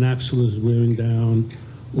an axle is wearing down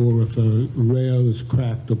or if a rail is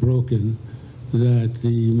cracked or broken, that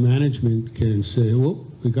the management can say, well,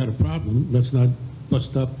 we got a problem, let's not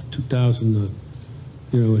bust up 2,000, a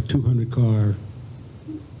 200-car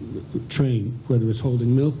train, whether it's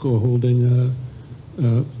holding milk or holding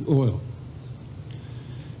oil.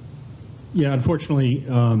 Yeah, unfortunately,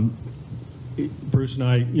 Bruce and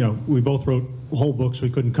I, we both wrote whole books. We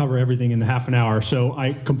couldn't cover everything in the half an hour. So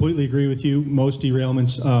I completely agree with you. Most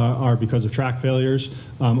derailments are because of track failures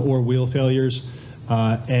or wheel failures.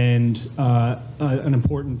 An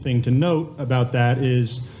important thing to note about that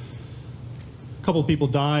is a couple of people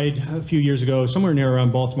died a few years ago, somewhere near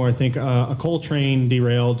around Baltimore, I think. A coal train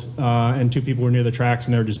derailed, and 2 people were near the tracks,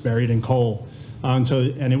 and they were just buried in coal. And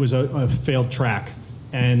it was a failed track.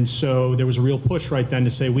 And so there was a real push right then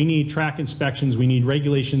to say we need track inspections, we need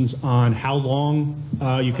regulations on how long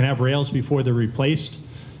you can have rails before they're replaced.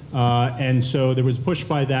 And so there was a push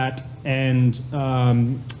by that, and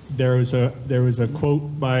there was a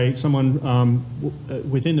quote by someone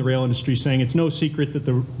within the rail industry saying it's no secret that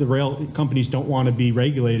the rail companies don't want to be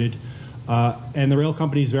regulated, and the rail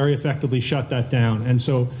companies very effectively shut that down. And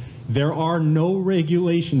so there are no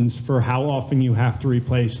regulations for how often you have to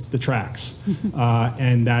replace the tracks.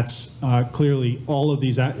 And that's clearly all of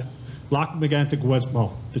these. Lac-Mégantic was,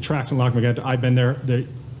 well, the tracks in Lac-Mégantic, I've been there,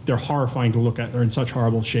 they're horrifying to look at. They're in such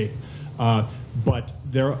horrible shape. But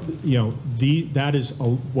that is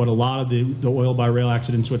what a lot of the oil by rail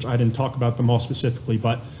accidents, which I didn't talk about them all specifically,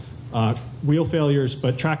 but wheel failures,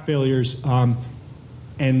 but track failures.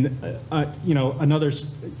 Another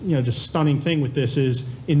just stunning thing with this is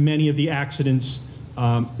in many of the accidents,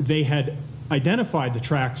 they had identified the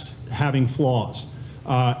tracks having flaws.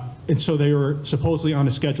 And so they were supposedly on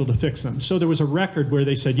a schedule to fix them. So there was a record where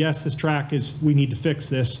they said, yes, this track we need to fix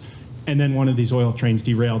this. and then one of these oil trains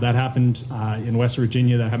derailed. That happened in West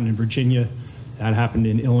Virginia, that happened in Virginia, that happened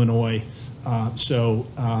in Illinois. You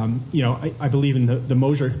know, I believe in the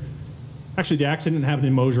Mosier. Actually, the accident happened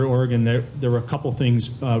in Mosier, Oregon. There were a couple things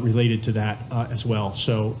related to that as well.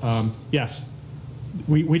 So yes,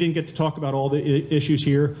 we didn't get to talk about all the issues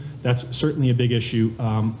here. That's certainly a big issue.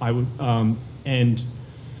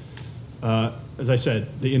 As I said,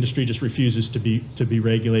 the industry just refuses to be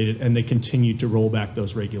regulated, and they continue to roll back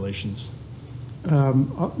those regulations.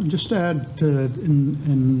 I'll just add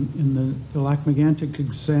in the Lac-Mégantic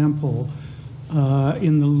example,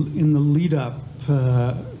 in the lead up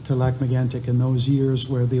to Lac-Mégantic in those years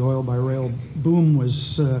where the oil by rail boom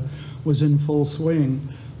was in full swing.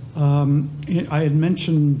 I had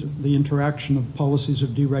mentioned the interaction of policies of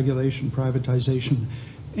deregulation, privatization,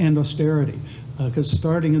 and austerity, because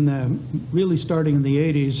starting in the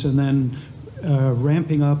 80s and then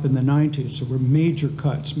ramping up in the 90s, there were major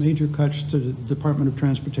cuts to the Department of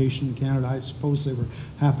Transportation in Canada. I suppose they were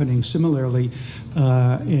happening similarly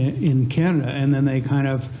in Canada, and then they kind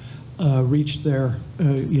of reached their,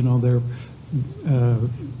 you know, their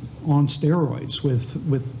on steroids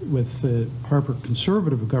with the Harper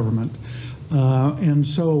Conservative government, and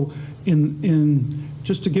so in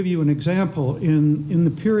just to give you an example, in the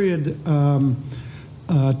period,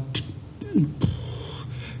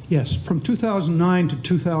 yes, from 2009 to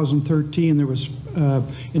 2013, there was,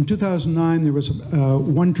 in 2009, there was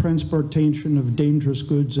one transportation of dangerous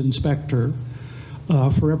goods inspector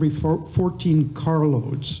for every 14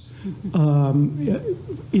 carloads.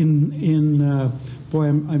 Boy,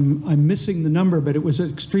 I'm missing the number, but it was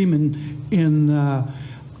extreme.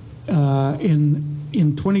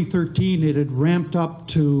 In 2013, it had ramped up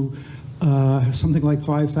to something like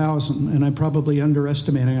 5,000, and I'm probably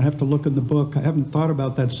underestimating. I have to look in the book. I haven't thought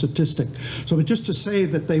about that statistic. So, but just to say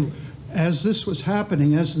that as this was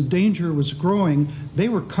happening, as the danger was growing, they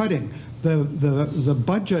were cutting the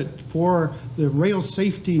budget for the rail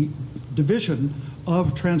safety division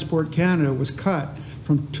of Transport Canada was cut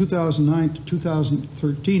from 2009 to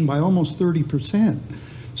 2013 by almost 30%.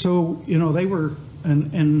 So, you know, they were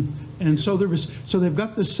and so they've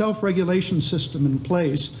got this self-regulation system in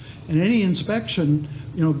place, and any inspection,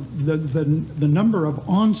 you know, the number of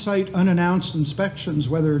on-site unannounced inspections,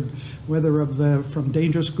 whether from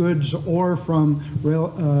dangerous goods or from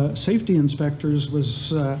rail safety inspectors,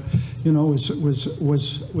 was you know,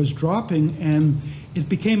 was dropping, and it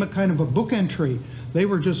became a kind of a book entry. They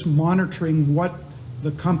were just monitoring what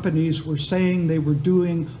the companies were saying they were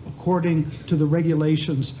doing according to the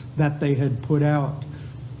regulations that they had put out.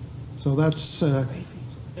 So that's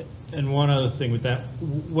and one other thing with that,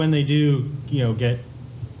 when they do, you know,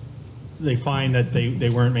 they find that they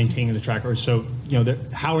weren't maintaining the track, or so, you know,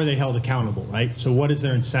 how are they held accountable, right? So what is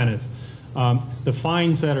their incentive? The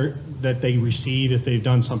fines that they receive if they've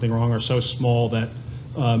done something wrong are so small that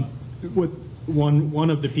one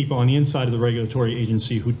of the people on the inside of the regulatory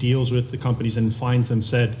agency who deals with the companies and fines them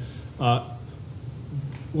said,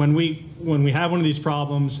 when we have one of these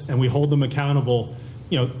problems and we hold them accountable,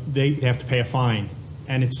 you know, they have to pay a fine,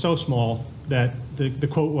 and it's so small that the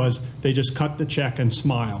quote was, they just cut the check and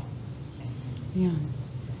smile. Yeah,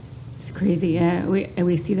 it's crazy.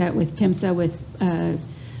 We see that with PIMSA, with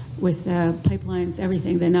pipelines,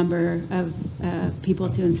 everything. The number of people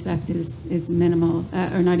to inspect is minimal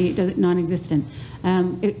or non-existent.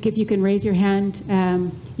 If you can raise your hand,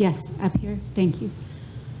 yes, up here. Thank you.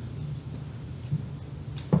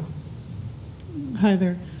 Hi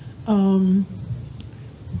there.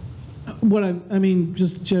 I mean,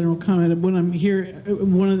 just general comment. When I'm here,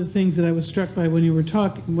 one of the things that I was struck by when you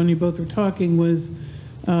both were talking, was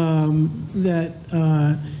that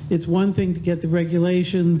it's one thing to get the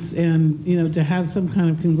regulations and, you know, to have some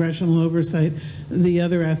kind of congressional oversight. The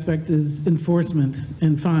other aspect is enforcement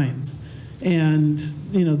and fines. And,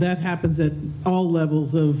 you know, that happens at all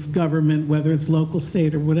levels of government, whether it's local,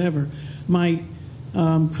 state, or whatever. My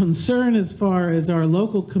concern as far as our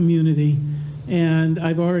local community, and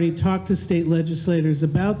I've already talked to state legislators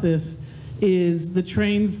about this, is the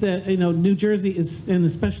trains that, you know, New Jersey is, and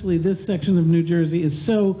especially this section of New Jersey, is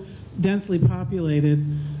so densely populated,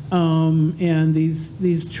 and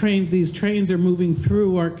these trains are moving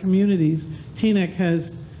through our communities. TNEC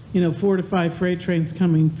has, you know, 4 to 5 freight trains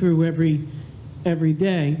coming through every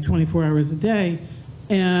day, 24 hours a day,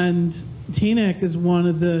 and TNEC is one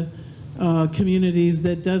of the communities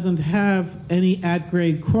that doesn't have any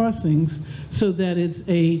at-grade crossings, so that it's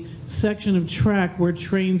a section of track where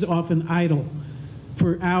trains often idle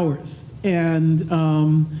for hours. And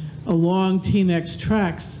along TNEC's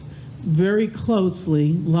tracks, very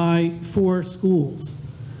closely, lie 4 schools.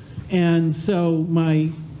 And so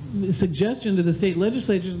my suggestion to the state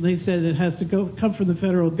legislature, and they said it has to come from the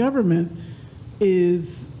federal government,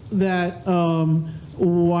 is that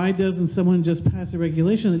why doesn't someone just pass a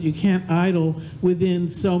regulation that you can't idle within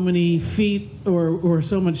so many feet or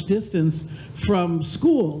so much distance from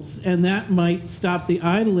schools? And that might stop the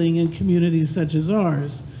idling in communities such as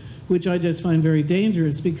ours, which I just find very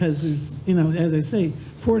dangerous because there's, you know, as I say,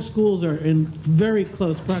 4 schools are in very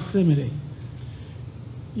close proximity.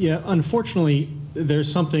 Yeah, unfortunately,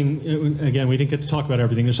 there's something, again, we didn't get to talk about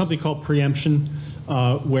everything. There's something called preemption,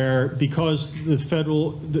 where because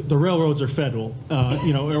the railroads are federal,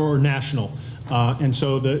 you know, or national, and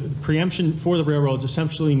so the preemption for the railroads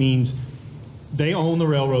essentially means they own the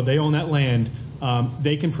railroad, they own that land,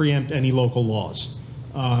 they can preempt any local laws.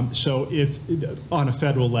 So if on a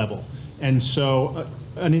federal level, and so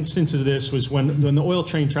an instance of this was when the oil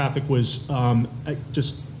train traffic was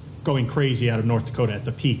just going crazy out of North Dakota at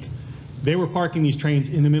the peak. They were parking these trains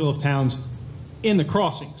in the middle of towns in the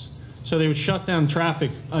crossings. So they would shut down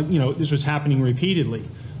traffic. You know, this was happening repeatedly.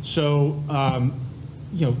 So,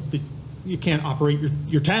 you know, you can't operate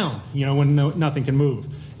your town, you know, when nothing can move.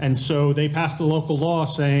 And so they passed a local law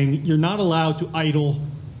saying you're not allowed to idle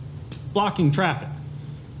blocking traffic.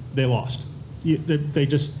 They lost. It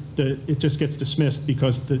just gets dismissed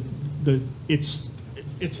because it's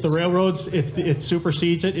the railroads, it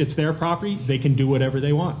supersedes it, it's their property, they can do whatever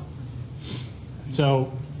they want.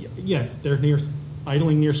 So, yeah, they're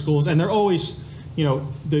idling near schools, and they're always, you know,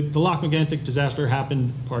 the Lock-McGantic disaster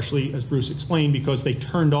happened partially, as Bruce explained, because they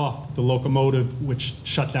turned off the locomotive, which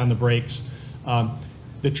shut down the brakes.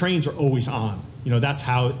 The trains are always on. You know, that's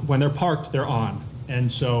how, when they're parked, they're on.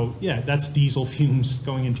 And so, yeah, that's diesel fumes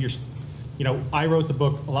going into your, you know, I wrote the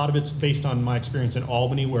book, a lot of it's based on my experience in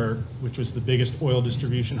Albany, which was the biggest oil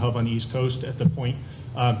distribution hub on the East Coast at the point.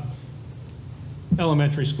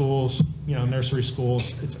 Elementary schools, you know, nursery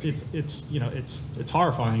schools, it's you know, it's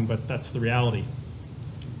horrifying, but that's the reality.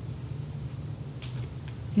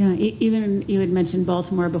 Yeah, even you had mentioned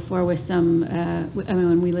Baltimore before with some, I mean,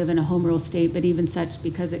 when we live in a home rule state, but even such,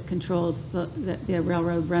 because it controls the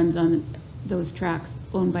railroad runs on those tracks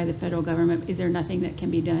owned by the federal government, is there nothing that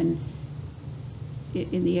can be done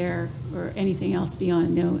in the air or anything else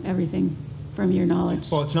beyond, no, everything from your knowledge?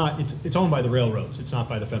 Well, it's not, it's owned by the railroads, it's not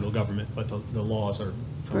by the federal government, but the laws are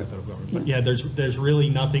from the federal government. But yeah, there's really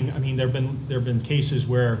nothing. I mean, there have been cases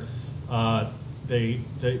where well,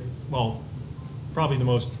 probably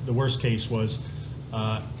the worst case was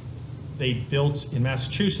they built in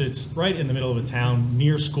Massachusetts, right in the middle of a town,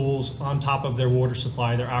 near schools, on top of their water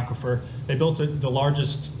supply, their aquifer. They built the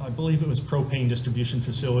largest, I believe it was, propane distribution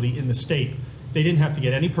facility in the state. They didn't have to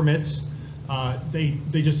get any permits. They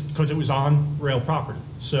just, because it was on rail property.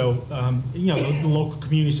 So, you know, the local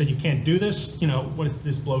community said, you can't do this. You know, what if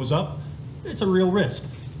this blows up? It's a real risk.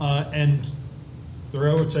 And the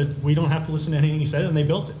railroad said, we don't have to listen to anything you said, and they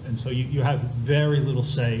built it. And so you have very little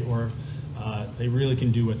say, or they really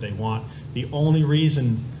can do what they want. The only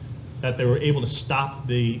reason that they were able to stop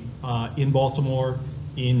in Baltimore,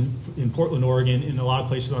 in Portland, Oregon, in a lot of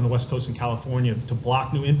places on the West Coast in California, to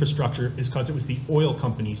block new infrastructure is because it was the oil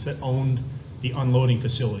companies that owned the unloading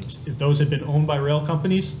facilities. If those had been owned by rail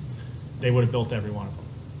companies, they would have built every one of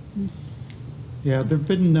them. Yeah, there have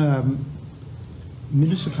been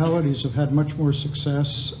municipalities have had much more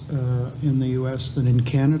success in the U.S. than in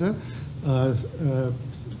Canada.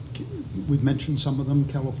 We've mentioned some of them,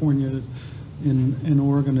 California, in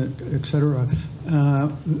Oregon, et cetera.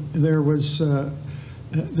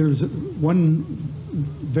 There's one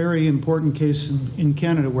very important case in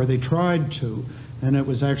Canada where they tried to, and it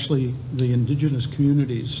was actually the indigenous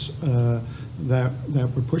communities that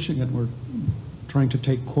were pushing it and were trying to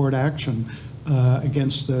take court action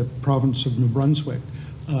against the province of New Brunswick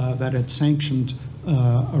that had sanctioned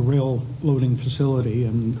a rail loading facility,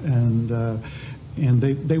 and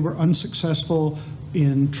they were unsuccessful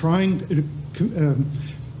in trying to,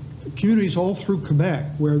 communities all through Quebec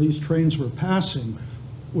where these trains were passing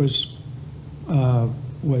was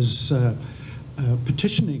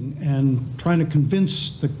petitioning and trying to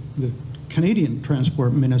convince the Canadian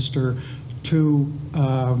transport minister to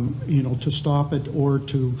to stop it or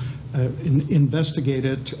to investigate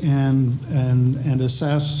it and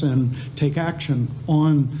assess and take action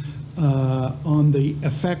on the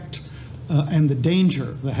effect and the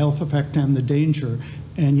danger, the health effect and the danger,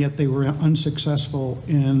 and yet they were unsuccessful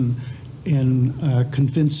in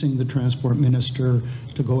convincing the transport minister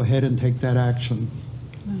to go ahead and take that action.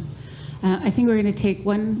 I think we're going to take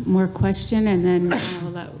one more question, and then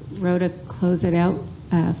we'll let Rhoda close it out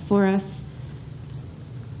for us.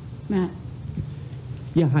 Matt.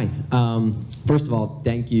 Yeah, hi. First of all,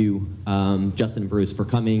 thank you, Justin and Bruce, for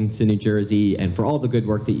coming to New Jersey and for all the good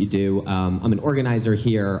work that you do. I'm an organizer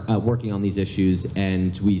here working on these issues,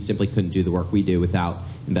 and we simply couldn't do the work we do without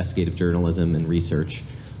investigative journalism and research.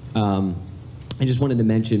 I just wanted to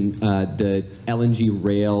mention the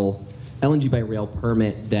LNG by rail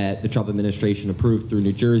permit that the Trump administration approved through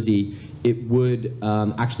New Jersey. It would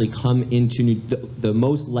actually come into the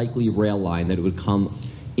most likely rail line that it would come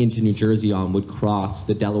into New Jersey on would cross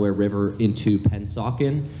the Delaware River into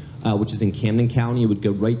Pennsauken, which is in Camden County. It would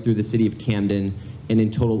go right through the city of Camden, and in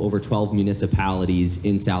total over 12 municipalities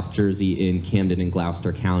in South Jersey in Camden and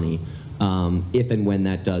Gloucester County, if and when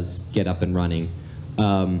that does get up and running.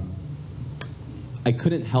 I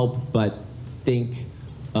couldn't help but think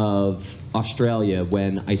of Australia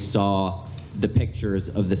when I saw the pictures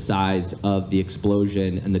of the size of the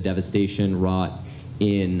explosion and the devastation wrought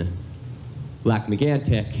in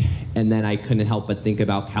Lac-Mégantic, and then I couldn't help but think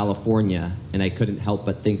about California, and I couldn't help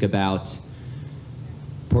but think about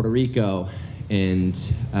Puerto Rico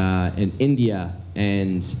and India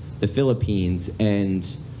and the Philippines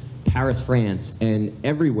and Paris, France, and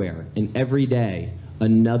everywhere and every day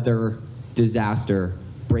another disaster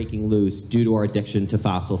breaking loose due to our addiction to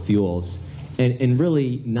fossil fuels, and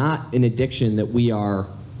really not an addiction that we are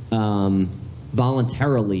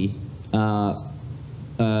voluntarily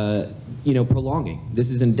prolonging. This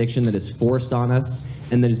is an addiction that is forced on us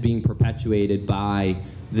and that is being perpetuated by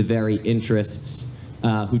the very interests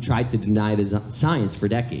who tried to deny the science for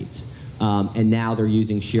decades. And now they're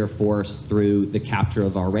using sheer force through the capture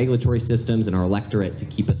of our regulatory systems and our electorate to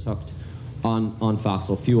keep us hooked on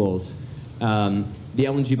fossil fuels. The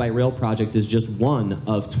LNG by rail project is just one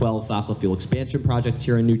of 12 fossil fuel expansion projects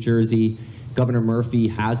here in New Jersey. Governor Murphy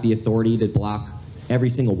has the authority to block every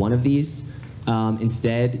single one of these.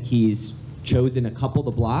 Instead, he's chosen a couple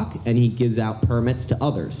to block, and he gives out permits to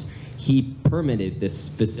others. He permitted this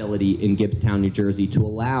facility in Gibbstown, New Jersey, to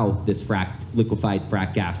allow this liquefied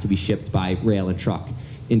frack gas to be shipped by rail and truck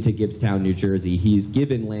into Gibbstown, New Jersey. He's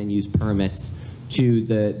given land use permits to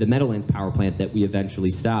the Meadowlands power plant that we eventually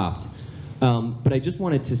stopped. But I just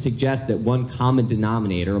wanted to suggest that one common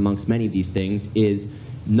denominator amongst many of these things is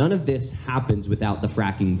none of this happens without the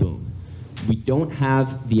fracking boom. We don't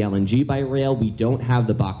have the LNG by rail, we don't have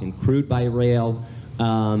the Bakken crude by rail,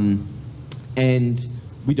 and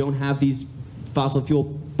we don't have these fossil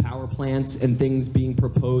fuel power plants and things being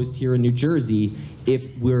proposed here in New Jersey if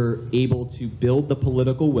we're able to build the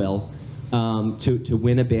political will to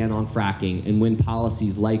win a ban on fracking and win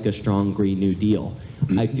policies like a strong Green New Deal.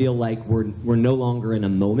 I feel like we're no longer in a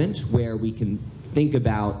moment where we can think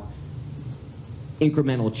about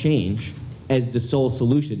incremental change as the sole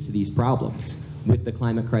solution to these problems, with the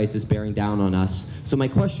climate crisis bearing down on us. So my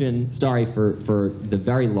question, sorry for the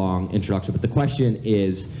very long introduction, but the question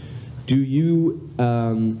is, do you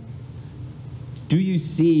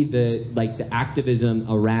see the activism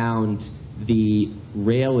around the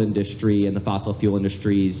rail industry and the fossil fuel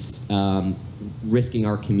industries risking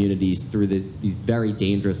our communities through these very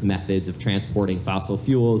dangerous methods of transporting fossil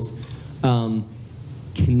fuels,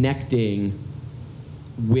 connecting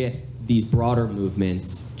with these broader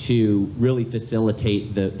movements to really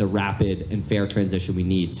facilitate the rapid and fair transition we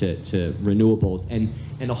need to renewables and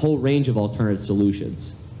a whole range of alternative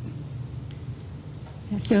solutions?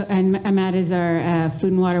 So, and Matt is our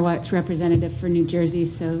Food and Water Watch representative for New Jersey,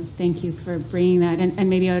 so thank you for bringing that. And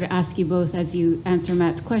maybe I would ask you both, as you answer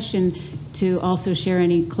Matt's question, to also share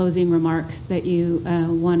any closing remarks that you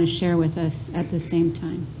want to share with us at the same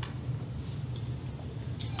time.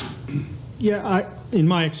 Yeah, in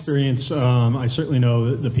my experience, I certainly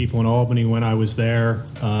know the people in Albany when I was there.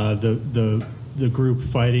 The group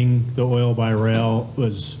fighting the oil by rail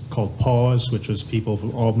was called PAWS, which was People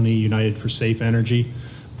from Albany United for Safe Energy.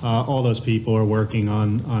 All those people are working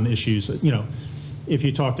on issues. If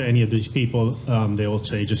you talk to any of these people, they will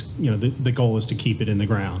say just, the goal is to keep it in the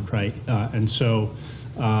ground, right? And so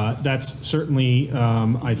that's certainly,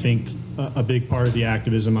 I think, a big part of the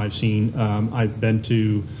activism I've seen. I've been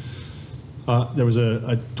to there was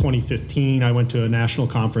a 2015, I went to a national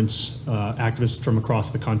conference, activists from across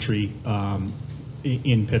the country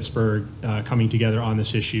in Pittsburgh coming together on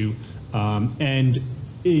this issue. And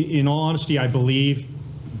in all honesty, I believe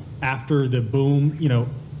after the boom,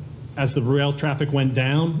 as the rail traffic went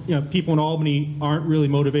down, people in Albany aren't really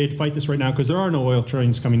motivated to fight this right now because there are no oil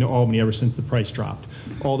trains coming to Albany ever since the price dropped.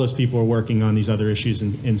 All those people are working on these other issues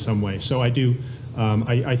in some way. So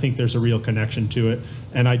I think there's a real connection to it.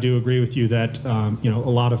 And I do agree with you that, a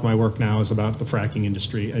lot of my work now is about the fracking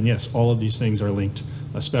industry. And yes, all of these things are linked,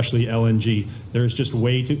 especially LNG. There's just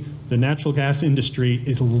the natural gas industry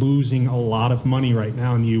is losing a lot of money right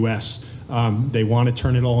now in the US. They want to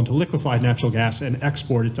turn it all into liquefied natural gas and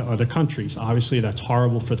export it to other countries. Obviously, that's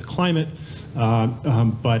horrible for the climate,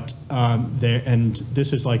 but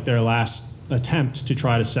this is like their last attempt to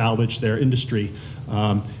try to salvage their industry,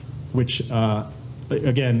 which,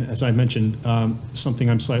 again, as I mentioned, something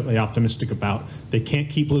I'm slightly optimistic about. They can't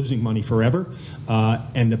keep losing money forever,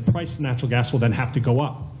 and the price of natural gas will then have to go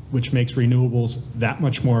up, which makes renewables that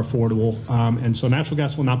much more affordable. And so natural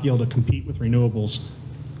gas will not be able to compete with renewables,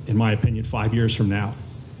 in my opinion, 5 years from now.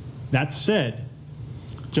 That said,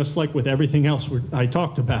 just like with everything else I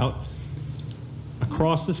talked about,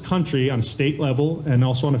 across this country on a state level and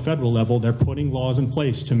also on a federal level, they're putting laws in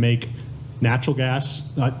place to make natural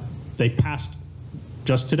gas. They passed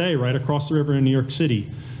just today, right across the river in New York City,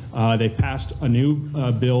 they passed a new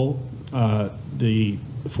bill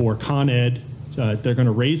for Con Ed. They're going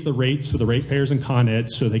to raise the rates for the ratepayers in Con Ed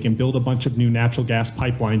so they can build a bunch of new natural gas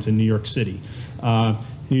pipelines in New York City.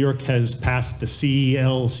 New York has passed the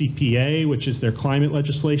CLCPA, which is their climate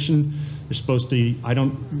legislation. They're supposed to, I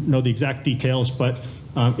don't know the exact details, but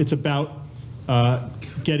it's about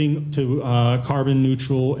getting to carbon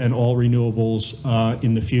neutral and all renewables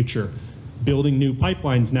in the future. Building new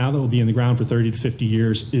pipelines now that will be in the ground for 30 to 50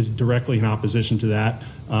 years is directly in opposition to that,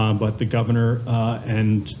 but the governor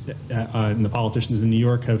and the politicians in New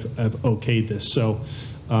York have okayed this. So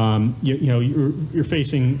you're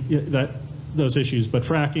facing those issues, but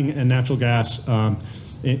fracking and natural gas,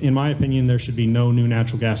 in my opinion, there should be no new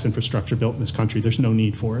natural gas infrastructure built in this country. There's no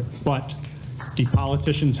need for it. But the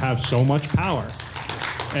politicians have so much power,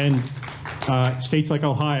 and states like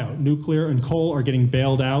Ohio, nuclear and coal are getting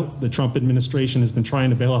bailed out. The Trump administration has been trying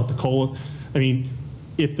to bail out the coal. I mean,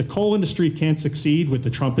 if the coal industry can't succeed with the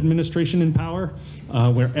Trump administration in power,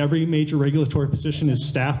 where every major regulatory position is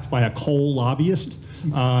staffed by a coal lobbyist,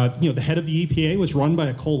 the head of the EPA was run by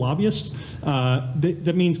a coal lobbyist,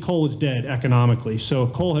 that means coal is dead economically. So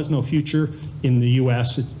coal has no future in the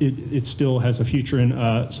U.S. It still has a future in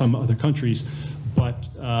some other countries. But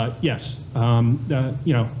yes,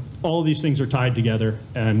 all of these things are tied together,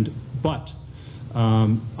 but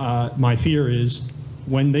my fear is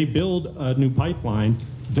when they build a new pipeline,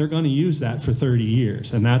 they're going to use that for 30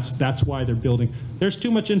 years, and that's why they're building. There's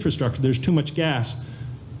too much infrastructure, there's too much gas.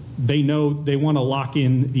 They know they want to lock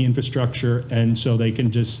in the infrastructure, and so they can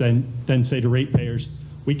just then say to ratepayers,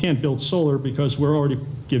 we can't build solar because we're already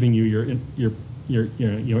giving you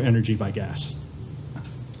your energy by gas.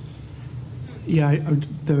 Yeah,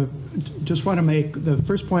 just want to make, the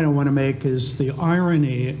first point I want to make is the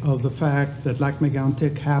irony of the fact that Lac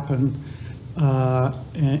Mégantic happened on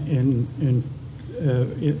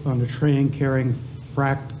a train carrying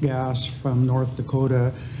fracked gas from North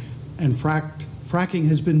Dakota, and fracking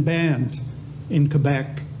has been banned in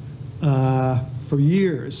Quebec for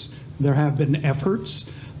years. There have been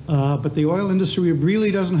efforts, but the oil industry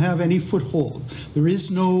really doesn't have any foothold. There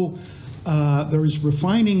is no there is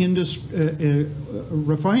refining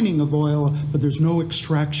of oil, but there's no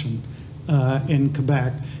extraction in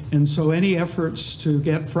Quebec. And so any efforts to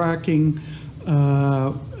get fracking,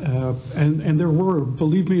 and there were,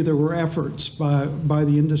 believe me, there were efforts by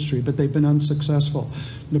the industry, but they've been unsuccessful.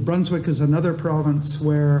 New Brunswick is another province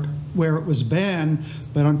where it was banned,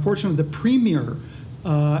 but unfortunately the premier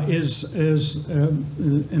is an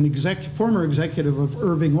former executive of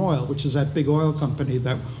Irving Oil, which is that big oil company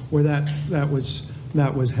where that was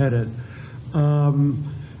headed.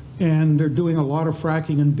 And they're doing a lot of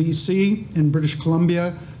fracking in BC, in British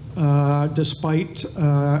Columbia, despite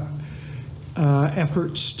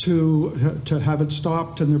efforts to have it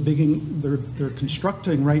stopped. And they're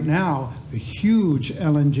constructing right now a huge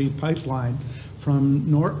LNG pipeline from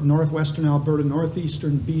northwestern Alberta,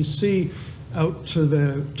 northeastern BC, out to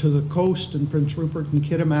the coast in Prince Rupert and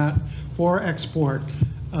Kitimat for export,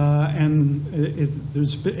 and it's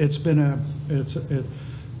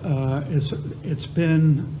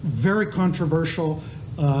been very controversial.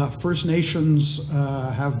 First Nations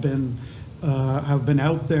have been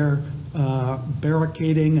out there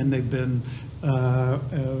barricading, and they've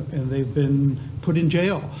been put in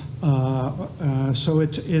jail. So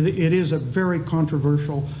it is a very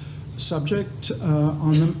controversial subject.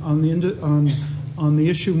 On the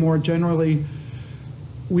issue more generally,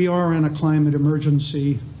 we are in a climate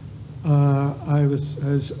emergency. I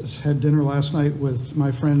had dinner last night with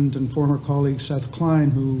my friend and former colleague Seth Klein,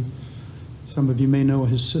 who some of you may know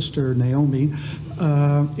his sister Naomi,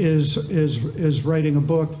 is writing a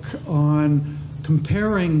book on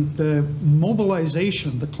comparing the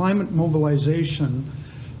mobilization, the climate mobilization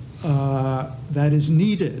that is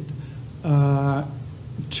needed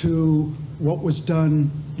to what was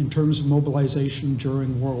done in terms of mobilization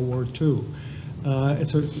during World War II.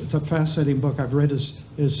 It's a fascinating book. I've read his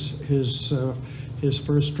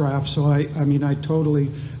first draft, so I mean I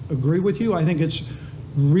totally agree with you. I think it's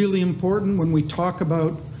really important when we talk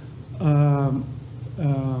about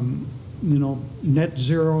net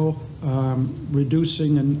zero,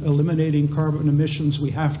 reducing and eliminating carbon emissions. We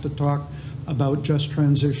have to talk about just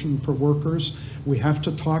transition for workers. We have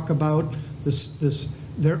to talk about this.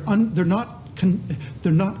 They're not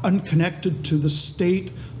unconnected to the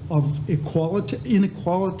state of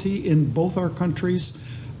inequality in both our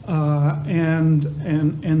countries,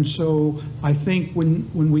 and so I think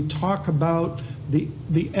when we talk about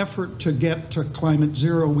the effort to get to climate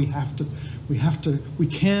zero, we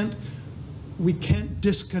can't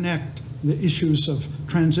disconnect the issues of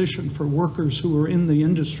transition for workers who are in the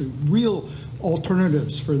industry, real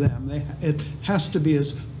alternatives for them. It has to be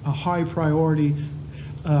as a high priority.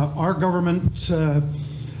 Our government,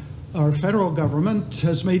 our federal government,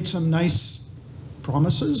 has made some nice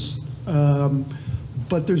promises,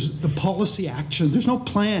 but there's the policy action. There's no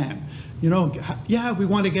plan. Yeah, we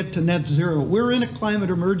want to get to net zero. We're in a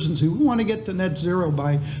climate emergency. We want to get to net zero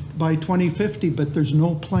by 2050, but there's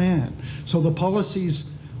no plan. So the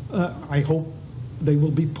policies, I hope they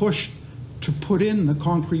will be pushed to put in the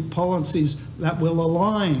concrete policies that will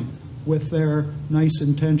align with their nice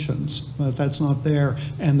intentions, but that's not there.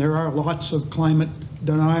 And there are lots of climate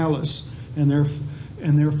denialists, and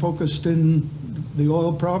they're focused in the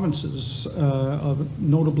oil provinces,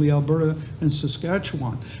 notably Alberta and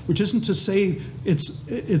Saskatchewan, which isn't to say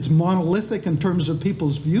it's monolithic in terms of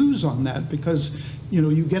people's views on that, because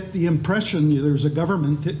you get the impression there's a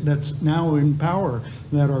government that's now in power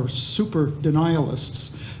that are super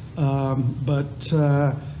denialists, but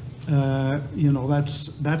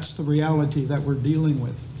that's the reality that we're dealing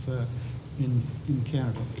with in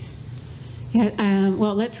Canada. Yeah,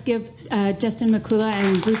 well, let's give Justin McCullough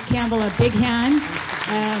and Bruce Campbell a big hand.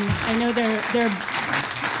 I know they're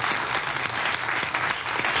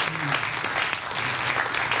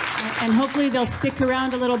and hopefully they'll stick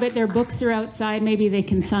around a little bit. Their books are outside. Maybe they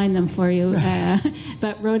can sign them for you.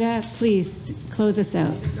 But Rhoda, please close us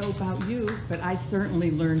out. I don't know about you, but I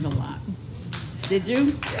certainly learned a lot. Did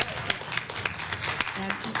you?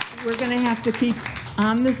 And we're going to have to keep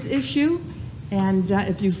on this issue. And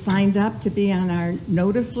if you signed up to be on our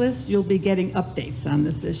notice list, you'll be getting updates on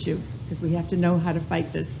this issue, because we have to know how to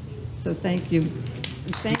fight this. So thank you.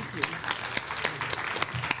 And thank you.